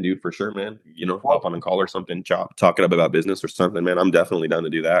this again, dude. For sure, man. You know, hop Well, on a call or something, talk it up about business or something, man. I'm definitely down to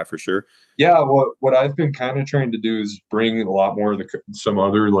do that for sure. yeah, what I've been kind of trying to do is bring a lot more of some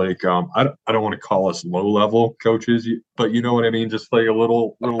other like I don't want to call us low level coaches, but you know what I mean, just like a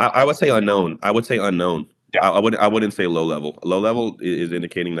little I would say unknown. I would say unknown. yeah. I wouldn't say low level. Low level is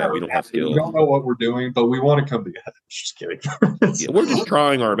indicating that we don't have We skills. don't know what we're doing, but we want to come together. Just kidding. Yeah, we're just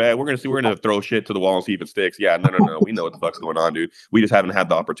trying our best. We're gonna throw shit to the wall and see if it sticks. Yeah, no. We know what the fuck's going on, dude. We just haven't had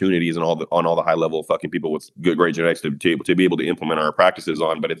the opportunities and all the high level fucking people with good great genetics to be able to implement our practices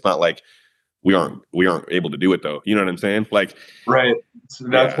on. But it's not like we aren't able to do it though. You know what I'm saying? Like, Right. So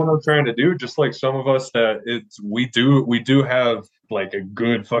that's yeah, what I'm trying to do. Just like some of us that we do have like a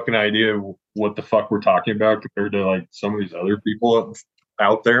good fucking idea what the fuck we're talking about compared to like some of these other people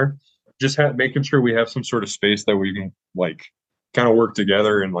out there. Just making sure we have some sort of space that we can like kind of work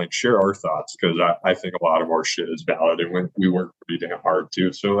together and like share our thoughts because I think a lot of our shit is valid and we work pretty damn hard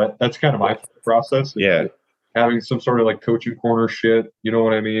too. So that's kind of my process. Is Yeah. like having some sort of like coaching corner shit. You know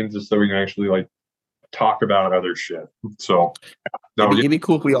what I mean? Just so we can actually like talk about other shit. So no, It'd be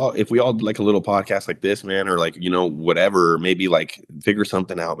cool if we all like a little podcast like this, man, or like whatever. Maybe like figure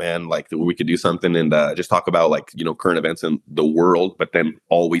something out, man. Like we could do something and just talk about like current events in the world, but then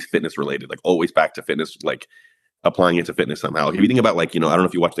always fitness related, like always back to fitness, like applying it to fitness somehow. If you think about like I don't know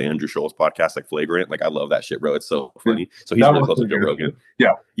if you watch the Andrew Scholl's podcast, like Flagrant, like I love that shit, bro. It's so funny. So he's that really was close so with Joe good. Rogan.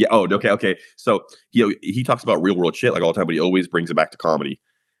 Yeah. Yeah. Oh, okay. So he talks about real world shit like all the time, but he always brings it back to comedy.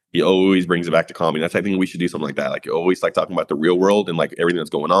 He always brings it back to comedy. That's I think we should do something like that. Like always like talking about the real world and like everything that's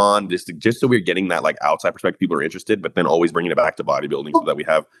going on, just so we're getting that like outside perspective. People are interested, but then always bringing it back to bodybuilding so that we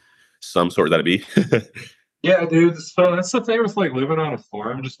have some sort of that be. Yeah, dude. So that's the thing with like living on a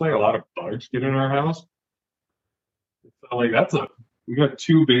farm. Just like a lot of bugs get in our house. So like we got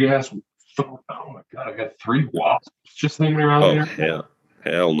two big ass. Oh my god, I got three wasps just hanging around Oh there.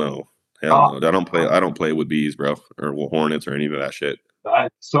 hell no. Hell Oh, no. I don't play with bees, bro, or hornets or any of that shit.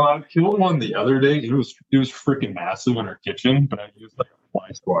 so I killed one the other day. It was freaking massive in our kitchen, but I used like a fly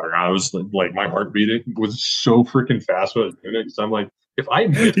swatter. I was like my heart beating was so freaking fast when I was doing it because I'm like, if I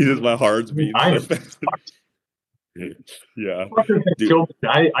miss, He says my heart's beating I so am fast. Yeah. fucking Dude, killed.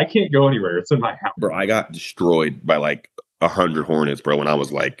 I can't go anywhere. It's in my house. bro, I got destroyed by like 100 hornets, bro, when I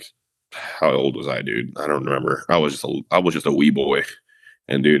was like, how old was I, dude? I don't remember. I was just a wee boy.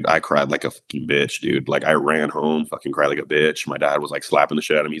 And dude, I cried like a fucking bitch, dude. Like I ran home, fucking cried like a bitch. My dad was like slapping the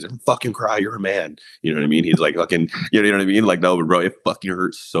shit out of me. He's like, fucking cry, you're a man. You know what I mean? He's like fucking, you know what I mean? Like, no, but bro, it fucking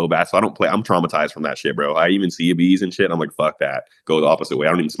hurts so bad. So I don't play. I'm traumatized from that shit, bro. I even see bees and shit. I'm like, fuck that. Go the opposite way.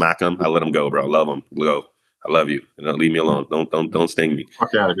 I don't even smack them. I let them go, bro. I love them. Go. I love you. And don't leave me alone. Don't sting me.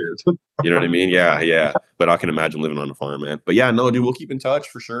 Fuck out of here. You know what I mean? Yeah. But I can imagine living on a farm, man. But yeah, no, dude, we'll keep in touch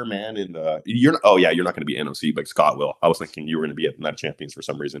for sure, man. And oh yeah, you're not going to be NOC, but Scott will. I was thinking you were going to be at Night of Champions for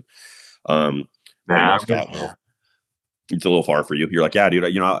some reason. But Nah, no, Scott will. It's a little far for you. You're like, yeah, dude.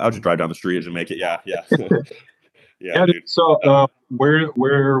 I'll just drive down the street and make it. Yeah. Yeah, yeah, dude. dude. So,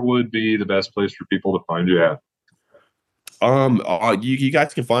 where would be the best place for people to find you at? You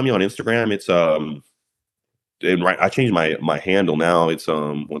guys can find me on Instagram. It's and right, I changed my handle now. It's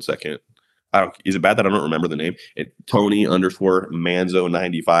 1 second. Is it bad that I don't remember the name? Tony underscore Manzo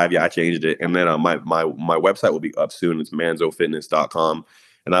 95. Yeah, I changed it. And then my website will be up soon. It's manzofitness.com.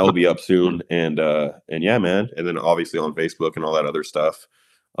 And I will be up soon. And yeah, man. And then obviously on Facebook and all that other stuff.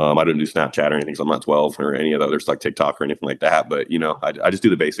 I don't do Snapchat or anything, so I'm not 12 or any of the others like TikTok or anything like that. But I just do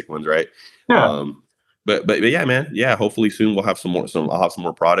the basic ones, right? Yeah. But yeah, man. Yeah, hopefully soon we'll have I'll have some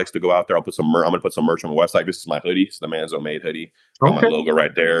more products to go out there. I'm gonna put some merch on my website. This is my hoodie. It's the Manzo made hoodie. Got my Okay. logo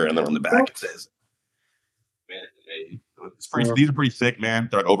right there, and then on the back it says, "Man, hey, these are pretty sick, man.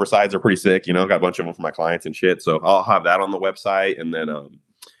 They're like oversized. They're pretty sick. Got a bunch of them for my clients and shit. So I'll have that on the website, and then and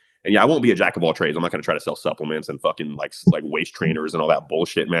yeah, I won't be a jack of all trades. I'm not gonna try to sell supplements and fucking like waist trainers and all that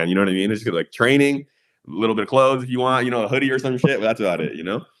bullshit, man. You know what I mean? It's just like training, a little bit of clothes if you want, a hoodie or some shit. But that's about it,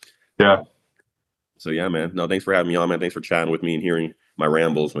 Yeah. So yeah, man. No, thanks for having me on, man. Thanks for chatting with me and hearing my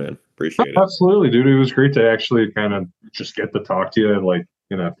rambles, man. Appreciate it. Absolutely, dude. It was great to actually kind of just get to talk to you like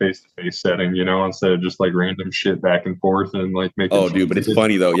in a face-to-face setting, instead of just like random shit back and forth and like making. Oh, dude, but it's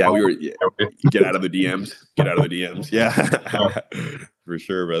funny though. Yeah, get out of the DMs. Get out of the DMs. Yeah, for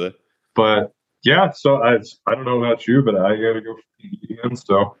sure, brother. But yeah, so I don't know about you, but I gotta go again.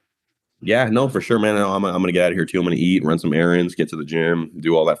 So yeah, no, for sure, man. I'm gonna get out of here too. I'm gonna eat, run some errands, get to the gym,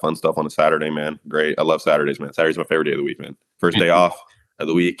 do all that fun stuff on a Saturday, man. Great. I love Saturdays, man. Saturday's my favorite day of the week, man. First day off of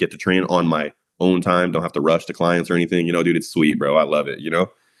the week, get to train on my own time. Don't have to rush to clients or anything. Dude, it's sweet, bro. I love it. I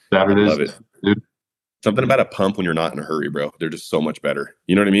Saturdays, love it. dude. Something about a pump when you're not in a hurry, bro. They're just so much better.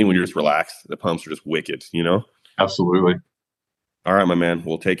 You know what I mean? When you're just relaxed, the pumps are just wicked. Absolutely. All right, my man.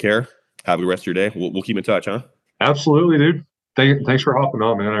 Well, take care. Have a good rest of your day. We'll keep in touch, huh? Absolutely, dude. Thanks for hopping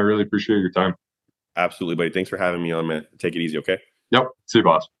on, man. I really appreciate your time. Absolutely, buddy. Thanks for having me on, man. Take it easy, okay? Yep. See you,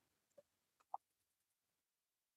 boss.